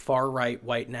read as far-right,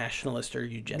 white nationalist or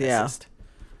eugenicist.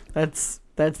 Yeah.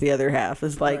 That's the other half.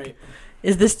 Is like, right.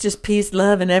 Is this just peace,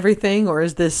 love, and everything, or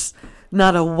is this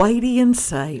not a whitey in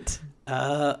sight?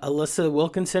 Alyssa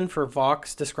Wilkinson for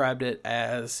Vox described it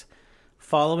as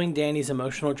following Danny's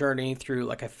emotional journey through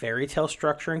like a fairy tale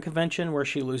structure and convention where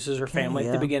she loses her family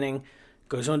at the beginning,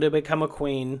 goes on to become a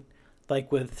queen,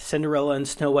 like with Cinderella and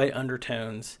Snow White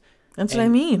undertones. That's what I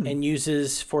mean. And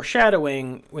uses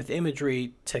foreshadowing with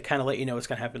imagery to kind of let you know what's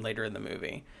going to happen later in the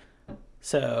movie.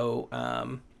 So,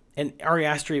 and Ari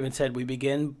Aster even said, we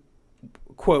begin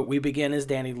as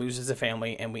Danny loses a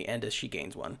family and we end as she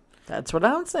gains one. That's what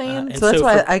I'm saying. And so that's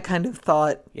why I kind of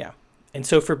thought. Yeah. And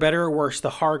so for better or worse, the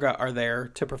Harga are there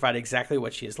to provide exactly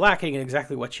what she is lacking and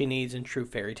exactly what she needs in true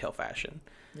fairy tale fashion.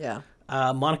 Yeah.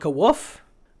 Monica Wolf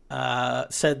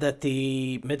said that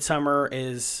the Midsommar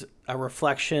is a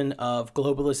reflection of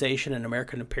globalization and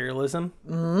American imperialism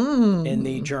in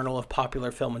the Journal of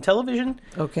Popular Film and Television.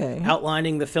 Okay.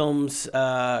 Outlining the film's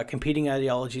competing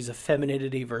ideologies of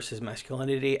femininity versus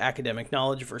masculinity, academic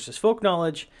knowledge versus folk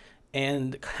knowledge,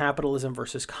 and capitalism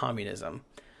versus communism.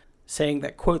 Saying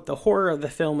that, quote, the horror of the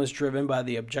film is driven by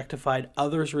the objectified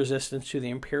other's resistance to the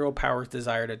imperial power's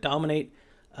desire to dominate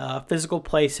physical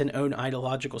place and own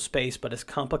ideological space, but is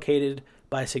complicated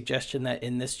by a suggestion that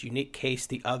in this unique case,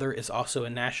 the other is also a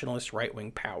nationalist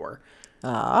right-wing power.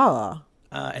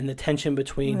 And the tension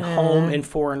between home and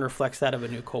foreign reflects that of a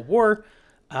new Cold War.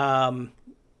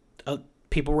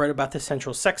 People wrote about the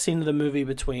central sex scene of the movie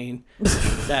between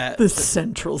that. The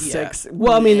central sex.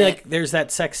 Well, I mean, like, there's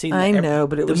that sex scene. I know,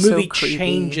 but it was so the movie creepy.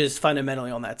 changes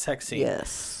fundamentally on that sex scene.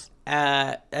 Yes.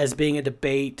 As being a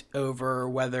debate over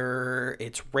whether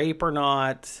it's rape or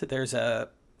not. There's a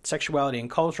Sexuality and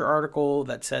Culture article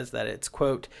that says that it's,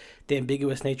 quote, the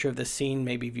ambiguous nature of this scene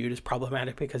may be viewed as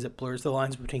problematic because it blurs the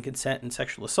lines between consent and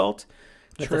sexual assault.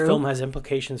 That the film has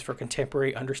implications for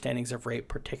contemporary understandings of rape,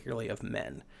 particularly of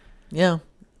men. Yeah.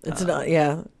 It's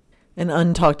an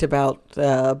untalked about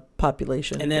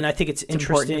population. And then I think it's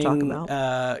interesting,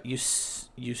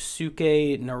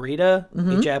 Yusuke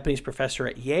Narita, a Japanese professor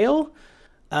at Yale,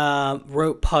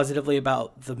 wrote positively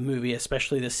about the movie,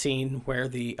 especially the scene where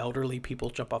the elderly people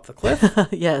jump off the cliff.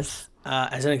 Yes.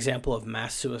 As an example of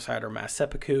mass suicide or mass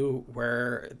seppuku,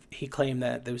 where he claimed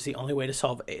that there was the only way to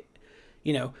solve it,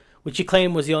 which he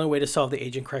claimed was the only way to solve the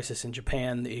aging crisis in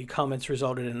Japan. The comments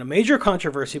resulted in a major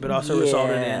controversy, but also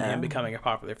resulted in him becoming a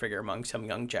popular figure among some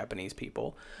young Japanese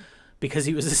people, because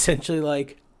he was essentially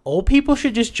like, old people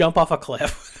should just jump off a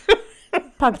cliff.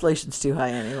 Population's too high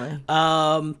anyway.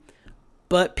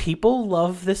 But people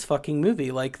love this fucking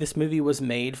movie. Like, this movie was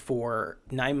made for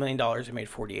 $9 million and made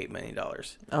 $48 million.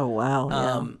 Oh,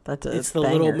 wow. That's it's the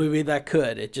banger. little movie that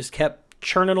could. It just kept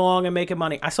churning along and making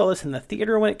money. I saw this in the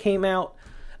theater when it came out.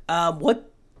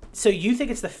 So you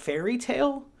think it's the fairy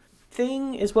tale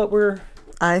thing is what we're...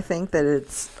 I think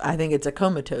it's a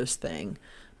comatose thing,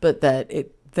 but that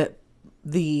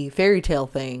the fairy tale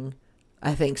thing,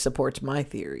 I think, supports my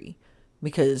theory,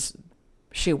 because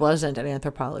she wasn't an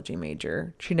anthropology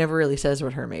major. She never really says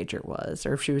what her major was,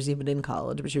 or if she was even in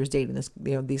college, but she was dating this,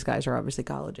 these guys are obviously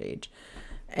college age.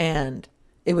 And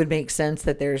it would make sense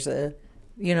that there's a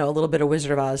little bit of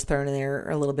Wizard of Oz thrown in there,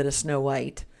 or a little bit of Snow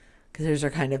White, because those are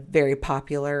kind of very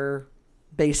popular,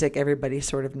 basic, everybody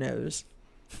sort of knows.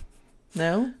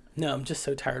 No? No, I'm just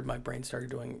so tired. My brain started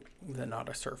doing the Not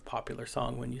a Surf Popular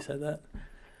song when you said that.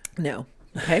 No.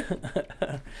 Okay.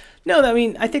 No, I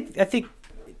mean, I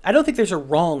don't think there's a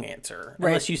wrong answer Right.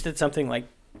 unless you said something like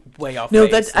way off. No,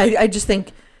 base. that's Like, I just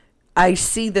think I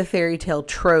see the fairy tale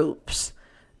tropes,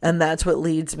 and that's what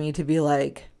leads me to be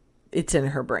like, it's in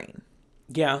her brain.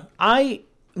 yeah,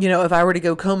 If I were to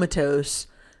go comatose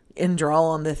and draw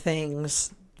on the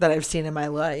things that I've seen in my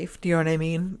life, do you know what I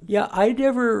mean? Yeah,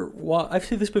 I've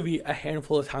seen this movie a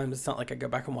handful of times. It's not like I go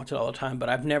back and watch it all the time, but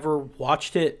I've never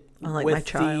watched it Unlike with my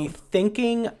child. the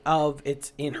thinking of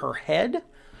it's in her head.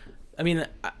 I mean,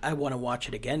 I want to watch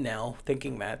it again now,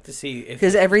 thinking that to see if...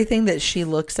 Because everything that she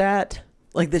looks at,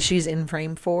 like that she's in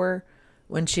frame for,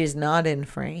 when she's not in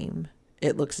frame,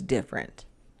 it looks different.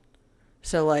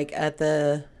 So like at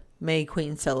the May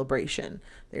Queen celebration,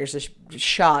 there's a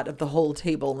shot of the whole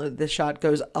table, and the shot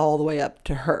goes all the way up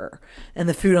to her, and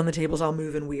the food on the table's all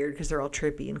moving weird because they're all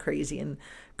trippy and crazy and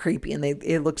creepy, and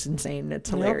it looks insane.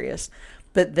 It's hilarious.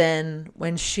 But then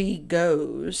when she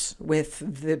goes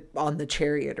on the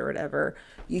chariot or whatever,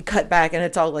 you cut back and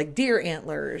it's all like deer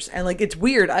antlers and like it's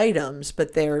weird items,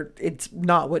 but it's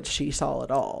not what she saw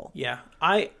at all. Yeah,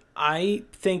 I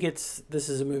think this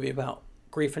is a movie about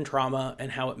grief and trauma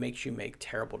and how it makes you make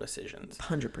terrible decisions.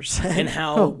 100%. And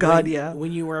how, oh God, yeah.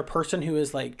 When you are a person who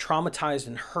is like traumatized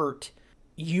and hurt,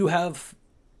 you have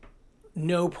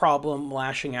no problem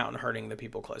lashing out and hurting the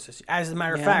people closest. As a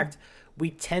matter of fact, we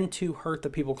tend to hurt the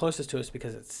people closest to us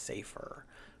because it's safer,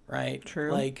 right?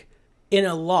 True. Like in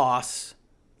a loss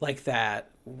like that,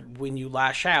 when you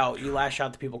lash out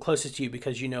to people closest to you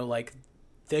because like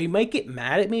they might get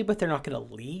mad at me, but they're not going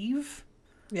to leave.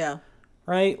 Yeah.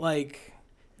 Right? Like,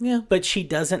 yeah. But she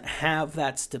doesn't have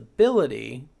that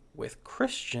stability with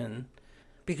Christian.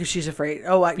 Because she's afraid.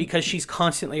 Because she's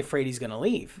constantly afraid he's going to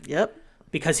leave. Yep.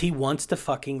 Because he wants to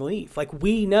fucking leave. Like,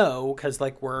 we know, because,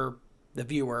 like, we're the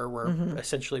viewer, we're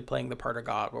essentially playing the part of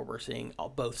God where we're seeing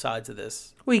both sides of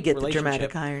this. We get the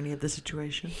dramatic irony of the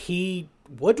situation. He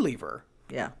would leave her.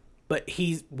 Yeah. But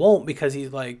he won't because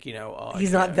he's like,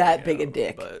 he's not that big a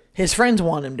dick. But his friends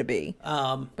want him to be.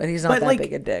 But he's not that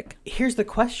big a dick. Here's the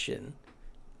question.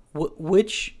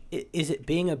 Which, is it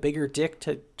being a bigger dick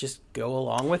to just go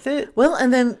along with it? Well,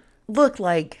 and then, look,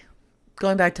 like,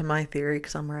 going back to my theory,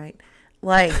 because I'm right,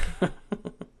 like,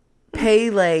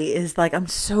 Pele is like, I'm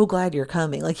so glad you're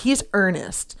coming. Like, he's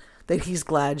earnest that he's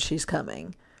glad she's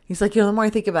coming. He's like, the more I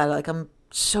think about it, like, I'm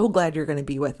so glad you're going to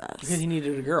be with us. Because he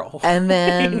needed a girl. And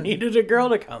then... he needed a girl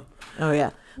to come. Oh,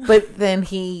 yeah. But then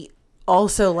he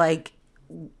also, like,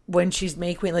 when she's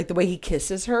May Queen, like, the way he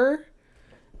kisses her,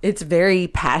 it's very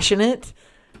passionate.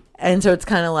 And so it's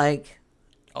kind of like...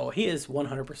 Oh, he is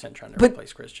 100% trying to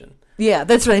replace Christian. Yeah,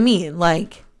 that's what I mean.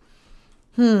 Like,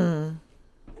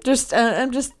 just,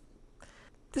 I'm just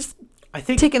I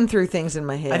think ticking through things in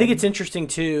my head. I think it's interesting,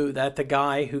 too, that the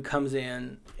guy who comes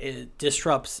in, it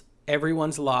disrupts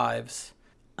everyone's lives.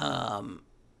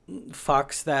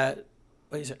 Fucks that...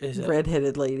 Is it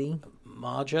redheaded lady.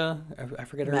 Maja? I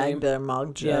forget her name.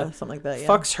 Magda, something like that, yeah.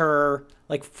 Fucks her,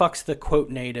 like, fucks the quote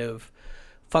native.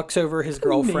 Fucks over his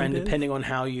girlfriend, native. depending on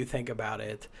how you think about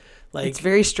it. Like, it's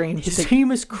very strange. His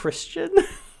name is Christian.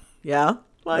 Yeah.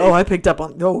 Like, I picked up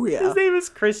on. Oh yeah. His name is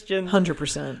Christian.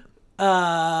 100%.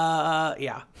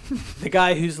 Yeah. The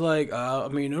guy who's like, I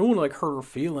mean, I don't want to like hurt her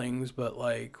feelings, but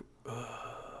like,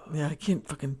 yeah, I can't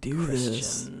fucking do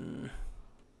this.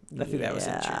 I think that was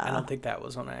interesting. I don't think that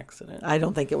was on accident. I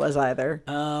don't think it was either.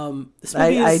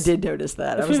 I did notice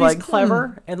that. I was like,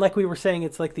 clever, and like we were saying,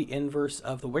 it's like the inverse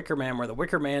of the Wicker Man, where the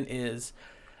Wicker Man is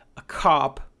a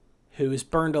cop who is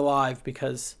burned alive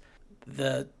because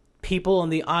the people on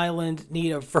the island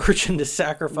need a virgin to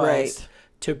sacrifice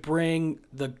to bring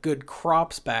the good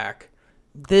crops back.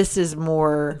 This is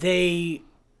more... They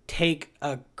take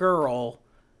a girl,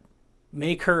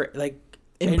 make her, like,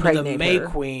 into the May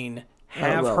Queen,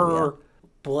 have her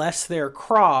bless their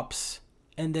crops,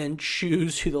 and then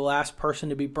choose who the last person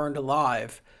to be burned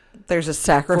alive. There's a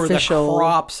sacrificial... For the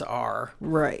crops are.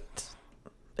 Right.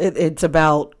 It's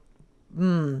about...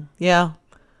 yeah.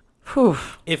 Whew.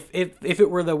 If it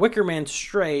were the Wicker Man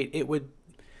straight, it would.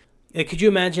 Could you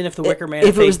imagine if the Wicker Man?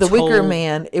 If it was the Wicker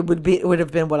Man, it would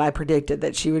have been what I predicted,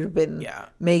 that she would have been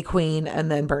May Queen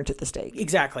and then burnt at the stake.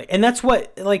 Exactly, and that's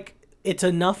what, like, it's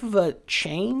enough of a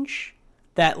change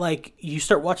that, like, you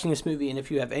start watching this movie, and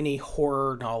if you have any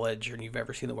horror knowledge or you've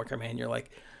ever seen the Wicker Man, you're like,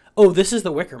 oh, this is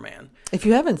the Wicker Man. If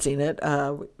you haven't seen it,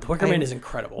 the Wicker Man is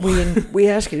incredible. We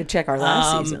asked you to check our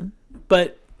last season,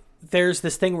 but there's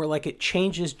this thing where, like, it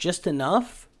changes just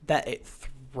enough that it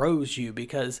throws you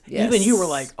because Yes. even you were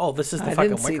like, oh, this is the I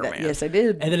fucking didn't see Wicker that. Man. Yes, I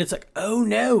did. And then it's like, oh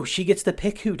no, she gets to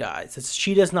pick who dies.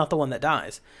 She does not the one that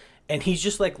dies. And he's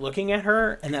just like looking at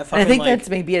her, and that fucking And I think like, that's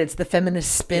maybe it. It's the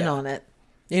feminist spin on it.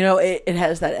 You know, it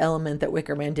has that element that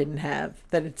Wicker Man didn't have.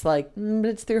 That it's like, but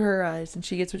it's through her eyes, and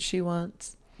she gets what she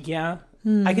wants. yeah,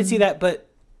 I can see that, but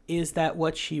is that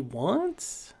what she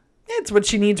wants? It's what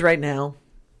she needs right now.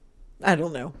 I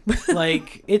don't know.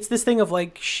 Like, it's this thing of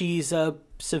like, she's a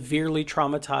severely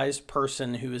traumatized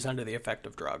person who is under the effect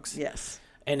of drugs. Yes.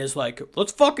 And is like,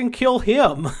 let's fucking kill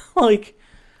him. Like,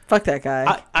 fuck that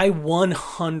guy. I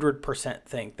 100%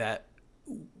 think that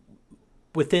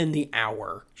within the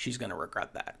hour, she's going to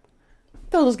regret that.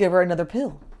 They'll just give her another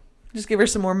pill. Just give her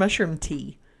some more mushroom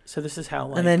tea. So this is how,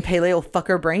 like... And then Pele will fuck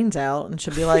her brains out, and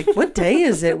she'll be like, what day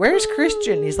is it? Where's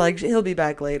Christian? He's like, he'll be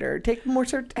back later. Take more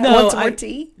want some more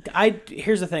tea?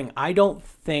 Here's the thing. I don't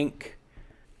think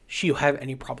she'll have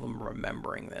any problem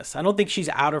remembering this. I don't think she's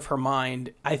out of her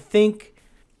mind. I think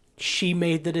she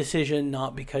made the decision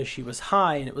not because she was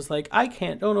high, and it was like,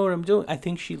 don't know what I'm doing. I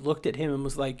think she looked at him and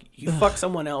was like, you fuck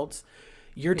someone else.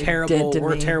 You're terrible.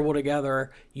 We're terrible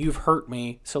together. You've hurt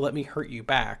me, so let me hurt you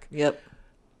back. Yep.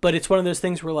 But it's one of those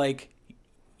things where, like,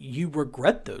 you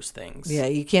regret those things. Yeah,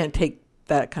 you can't take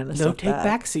that kind of stuff take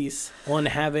backsies on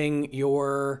having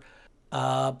your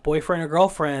boyfriend or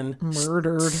girlfriend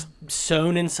murdered,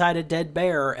 sewn inside a dead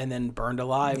bear, and then burned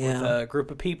alive with a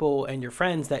group of people and your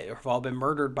friends that have all been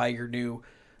murdered by your new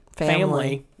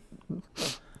family.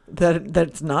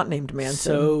 That's not named Manson.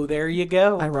 So there you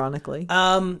go. Ironically,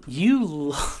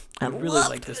 you really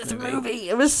like this movie.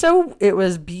 It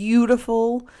was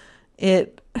beautiful. I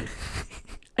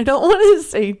don't want to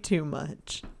say too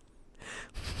much.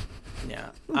 Yeah,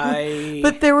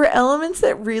 but there were elements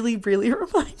that really, really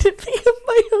reminded me of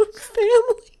my own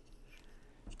family.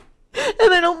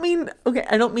 And I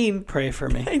don't mean pray for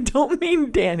me. I don't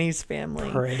mean Danny's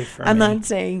family. Pray for me. I'm not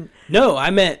saying. No,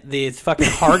 I meant the fucking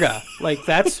Harga. Like,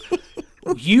 that's,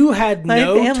 you had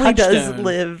no touchstone. My family does touchstone.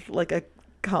 live like a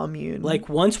commune. Like,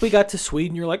 once we got to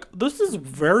Sweden, you're like, this is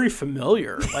very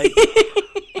familiar. Like,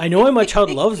 I know why my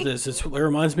child loves this. It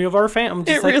reminds me of our family. I'm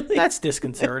just like, really, that's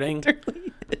disconcerting.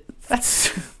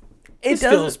 It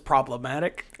feels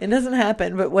problematic. It doesn't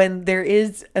happen, but when there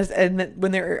is, and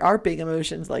when there are big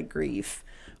emotions like grief,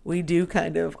 we do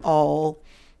kind of all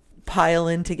pile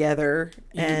in together.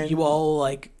 And you all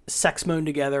like sex moan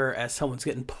together as someone's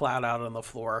getting plowed out on the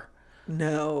floor.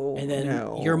 No. And then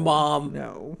your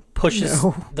mom pushes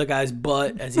the guy's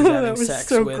butt as he's having sex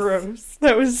so with gross.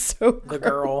 That was so the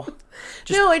girl.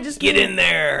 I just get in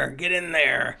there. Get in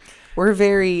there. We're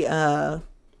very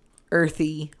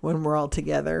earthy when we're all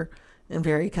together, and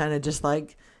very kind of just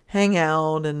like hang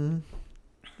out and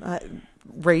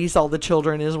raise all the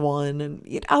children as one.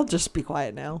 And I'll just be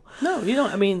quiet now. No, you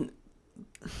don't. I mean,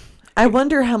 I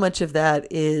wonder how much of that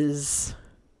is.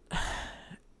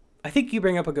 I think you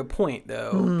bring up a good point,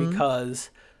 though, because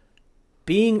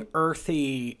being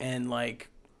earthy and like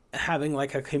having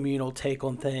like a communal take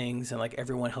on things and like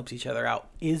everyone helps each other out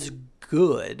is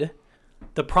good.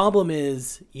 The problem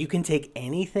is you can take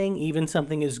anything, even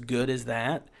something as good as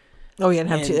that. Oh, yeah,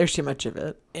 there's too much of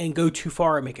it. And go too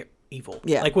far and make it evil.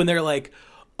 Yeah. Like when they're like,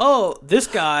 oh, this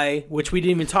guy, which we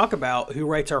didn't even talk about, who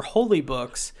writes our holy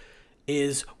books,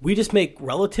 is we just make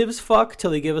relatives fuck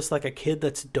till they give us like a kid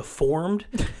that's deformed.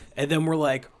 And then we're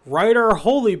like, write our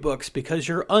holy books because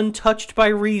you're untouched by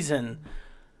reason.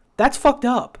 That's fucked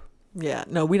up. Yeah,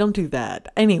 no, we don't do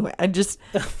that. Anyway, I just...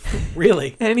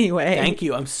 Really? Anyway. Thank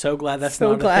you. I'm so glad that's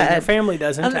not a thing your family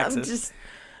does in Texas.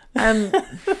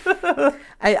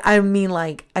 I mean,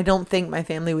 like, I don't think my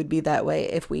family would be that way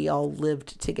if we all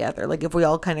lived together. Like, if we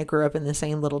all kind of grew up in the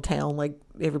same little town, like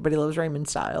Everybody Loves Raymond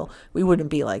style, we wouldn't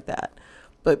be like that.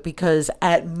 But because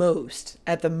at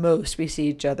the most, we see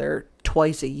each other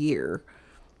twice a year.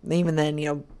 Even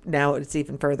then, now it's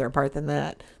even further apart than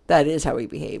that. That is how we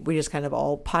behave. We just kind of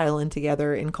all pile in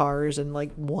together in cars in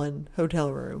like one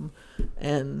hotel room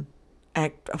and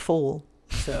act a fool.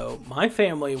 So my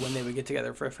family, when they would get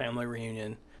together for a family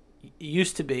reunion,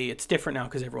 used to be, it's different now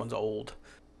because everyone's old.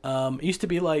 It used to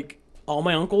be like all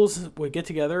my uncles would get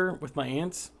together with my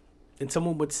aunts and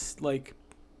someone would like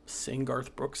sing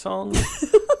Garth Brooks songs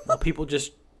while people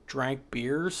just drank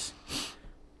beers.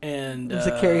 And it was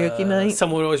a karaoke night.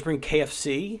 Someone would always bring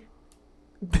KFC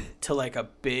to like a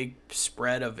big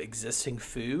spread of existing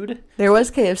food. There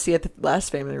was KFC at the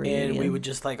last family reunion. And we would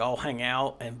just like all hang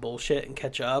out and bullshit and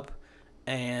catch up.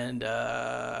 And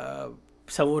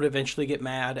someone would eventually get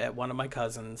mad at one of my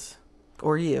cousins.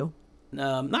 Or you.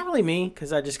 Not really me,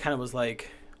 because I just kind of was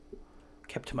like,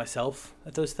 kept to myself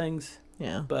at those things.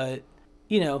 Yeah. But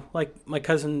like my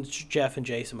cousins Jeff and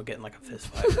Jason would get in like a fist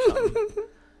fight or something.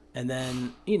 And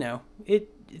then,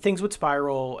 things would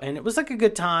spiral, and it was like a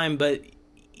good time, but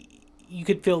you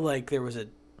could feel like there was a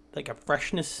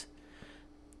freshness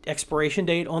expiration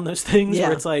date on those things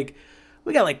where it's like,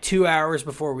 we got like 2 hours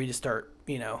before we just start,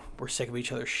 we're sick of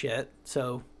each other's shit.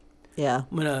 So yeah,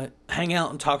 I'm going to hang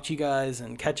out and talk to you guys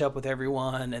and catch up with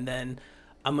everyone. And then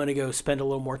I'm going to go spend a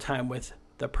little more time with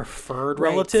the preferred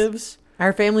relatives.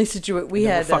 Our family situation, we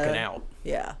had fucking out.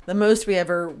 Yeah. The most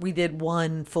we did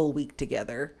one full week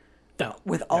together. No.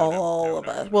 With all of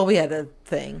us. Well, we had a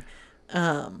thing.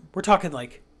 We're talking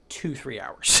like 2-3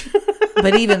 hours.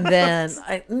 But even then,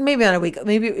 maybe on a week,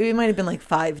 maybe it might have been like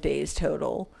 5 days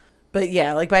total. But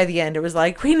yeah, like by the end, it was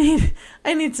like,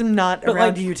 I need some not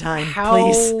around you time,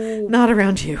 please. Not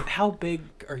around you. How big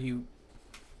are you?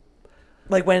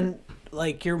 Like when?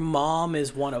 Like your mom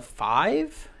is one of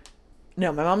 5?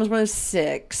 No, my mom is one of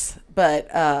 6. But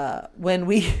when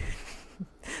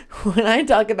I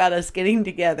talk about us getting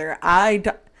together, my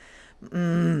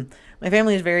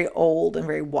family is very old and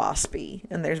very waspy,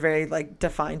 and there's very like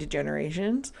defined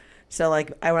generations. So like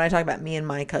when I talk about me and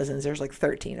my cousins, there's like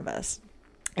 13 of us.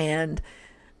 And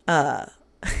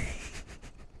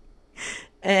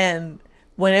and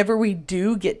whenever we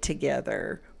do get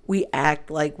together, we act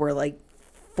like we're like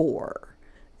 4,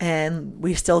 and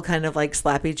we still kind of like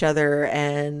slap each other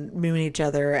and moon each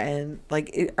other and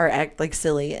like or act like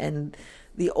silly. And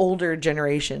the older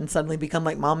generation suddenly become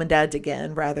like mom and dads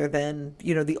again, rather than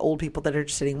the old people that are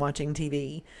just sitting watching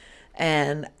TV.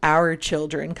 And our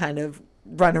children kind of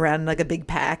run around in like a big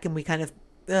pack, and we kind of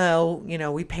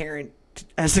we parent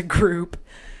as a group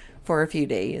for a few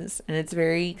days, and it's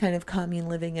very kind of commune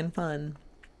living and fun.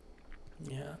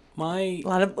 Yeah, we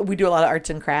do a lot of arts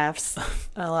and crafts.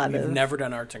 We've never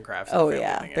done arts and crafts. Oh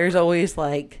yeah, there's always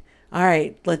like, all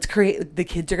right, let's create. The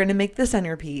kids are going to make the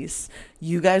centerpiece.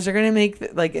 You guys are going to make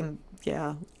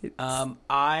yeah.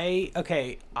 I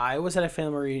was at a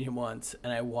family reunion once,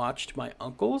 and I watched my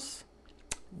uncles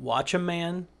watch a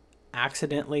man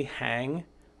accidentally hang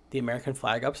the American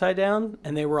flag upside down,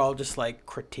 and they were all just like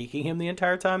critiquing him the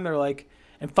entire time. They're like,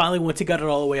 and finally once he got it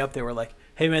all the way up, they were like,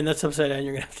 hey man, that's upside down,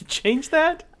 you're gonna have to change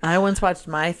that. I once watched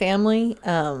my family,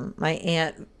 my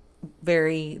aunt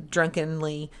very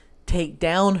drunkenly take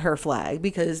down her flag,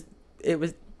 because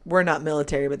we're not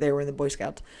military, but they were in the Boy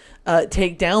Scouts,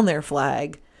 take down their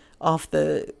flag off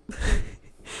the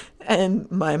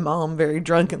and my mom very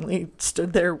drunkenly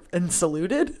stood there and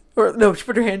saluted, or no, she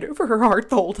put her hand over her heart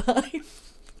the whole time.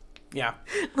 Yeah.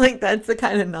 Like, that's the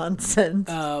kind of nonsense.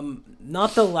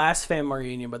 Not the last family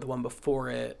reunion, but the one before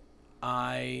it,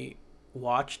 I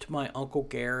watched my Uncle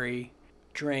Gary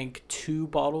drink 2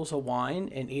 bottles of wine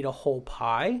and eat a whole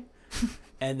pie,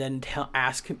 and then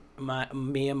ask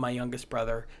me and my youngest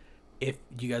brother if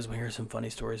you guys want to hear some funny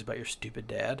stories about your stupid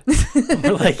dad. And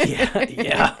we're like,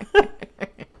 yeah.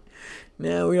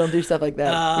 No, we don't do stuff like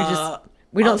that.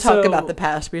 We don't talk about the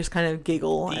past. We just kind of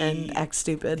giggle and act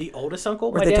stupid. The oldest uncle,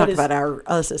 or they talk about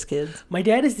us as kids. My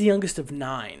dad is the youngest of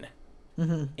 9,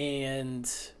 mm-hmm.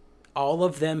 and all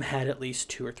of them had at least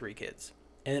 2 or 3 kids,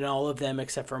 and all of them,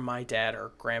 except for my dad,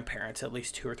 are grandparents at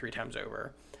least 2 or 3 times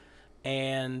over.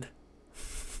 And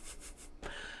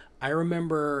I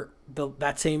remember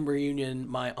that same reunion,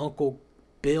 my Uncle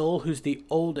Bill, who's the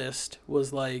oldest,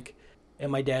 was like,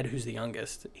 and my dad, who's the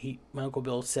youngest, my Uncle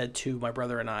Bill said to my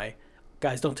brother and I,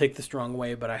 guys, don't take this the wrong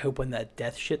way, but I hope when that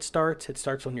death shit starts, it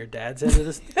starts on your dad's end of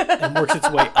this and works its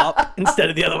way up instead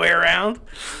of the other way around.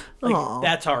 Like,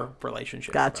 that's our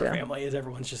relationship with our family, is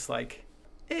everyone's just like,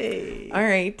 hey. All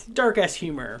right. Dark-ass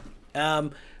humor.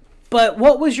 But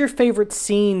what was your favorite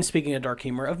scene, speaking of dark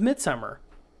humor, of Midsommar?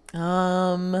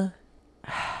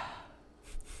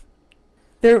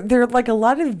 There are like a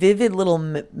lot of vivid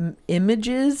little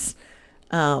images.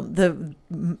 The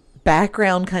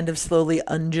background kind of slowly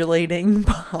undulating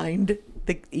behind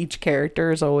each character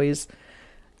is always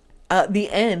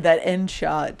that end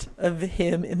shot of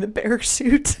him in the bear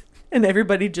suit and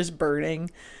everybody just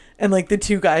burning, and like the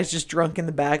 2 guys just drunk in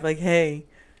the back, like, hey,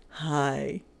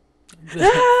 hi,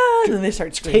 and then they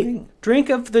start screaming, drink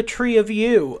of the tree of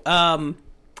you.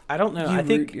 I don't know. I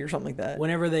think or something like that.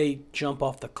 Whenever they jump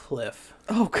off the cliff.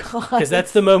 Oh God! Because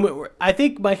that's the moment where I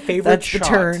think my favorite that's shot. The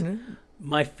turn.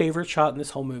 My favorite shot in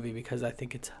this whole movie, because I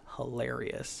think it's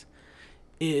hilarious,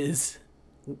 is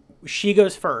she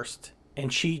goes first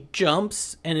and she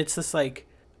jumps, and it's this like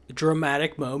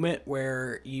dramatic moment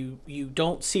where you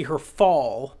don't see her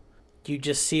fall. You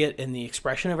just see it in the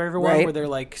expression of everyone, right, where they're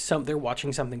like they're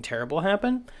watching something terrible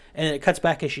happen, and it cuts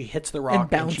back as she hits the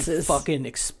rock and she fucking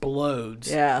explodes.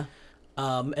 Yeah.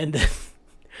 And then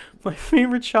My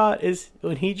favorite shot is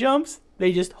when he jumps,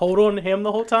 they just hold on to him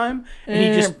the whole time, and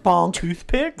he just bonk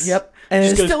toothpicks. Yep. And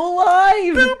it's still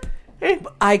alive.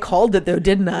 Boop. I called it though,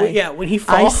 didn't I? Well, yeah, when he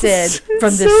falls. I said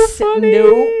from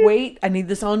I need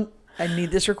this on. I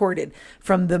need this recorded.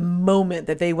 From the moment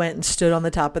that they went and stood on the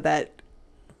top of that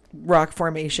rock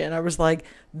formation, I was like,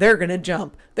 they're gonna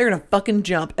jump. They're gonna fucking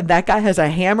jump, and that guy has a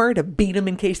hammer to beat them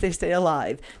in case they stay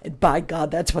alive. And by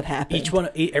God, that's what happened.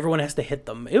 Everyone has to hit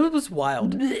them. It was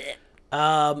wild.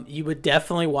 You would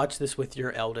definitely watch this with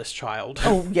your eldest child.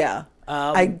 Oh yeah.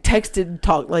 I texted and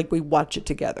talked like we watch it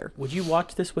together. Would you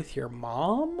watch this with your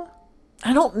mom?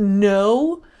 I don't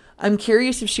know. I'm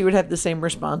curious if she would have the same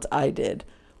response I did.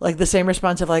 Like the same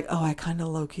response of like, oh, I kind of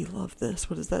low-key love this.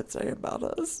 What does that say about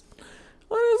us?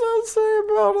 What does that say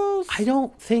about us? I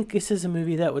don't think this is a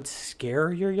movie that would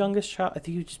scare your youngest child. I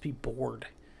think you'd just be bored.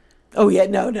 Oh yeah,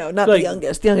 no, not like, the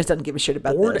youngest. The youngest doesn't give a shit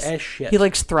about bored this. Bored as shit. He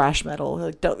likes thrash metal.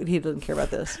 He doesn't care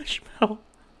about this. Thrash metal.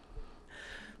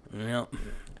 Yep.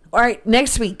 All right,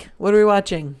 next week, what are we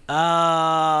watching?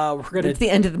 It's the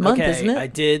end of the month, isn't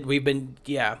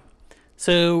it?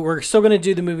 So we're still gonna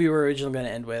do the movie we're originally gonna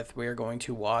end with. We are going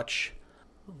to watch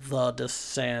The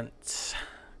Descent.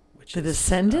 The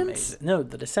Descendants? No,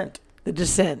 The Descent. The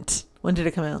Descent. When did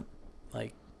it come out?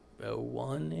 Like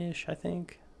 01-ish, I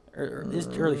think. Or it's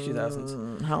early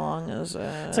 2000s. How long is it?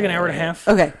 It's like an hour and a half.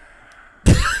 Okay.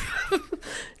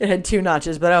 It had 2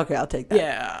 notches, but okay, I'll take that.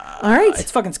 Yeah. All right.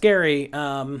 It's fucking scary.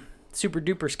 Super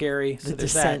duper scary. So The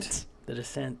there's Descent. that. The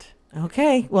Descent.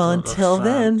 Okay. Well, until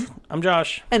then. I'm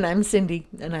Josh. And I'm Cindy.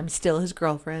 And I'm still his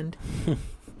girlfriend.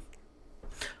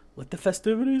 Let the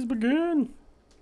festivities begin.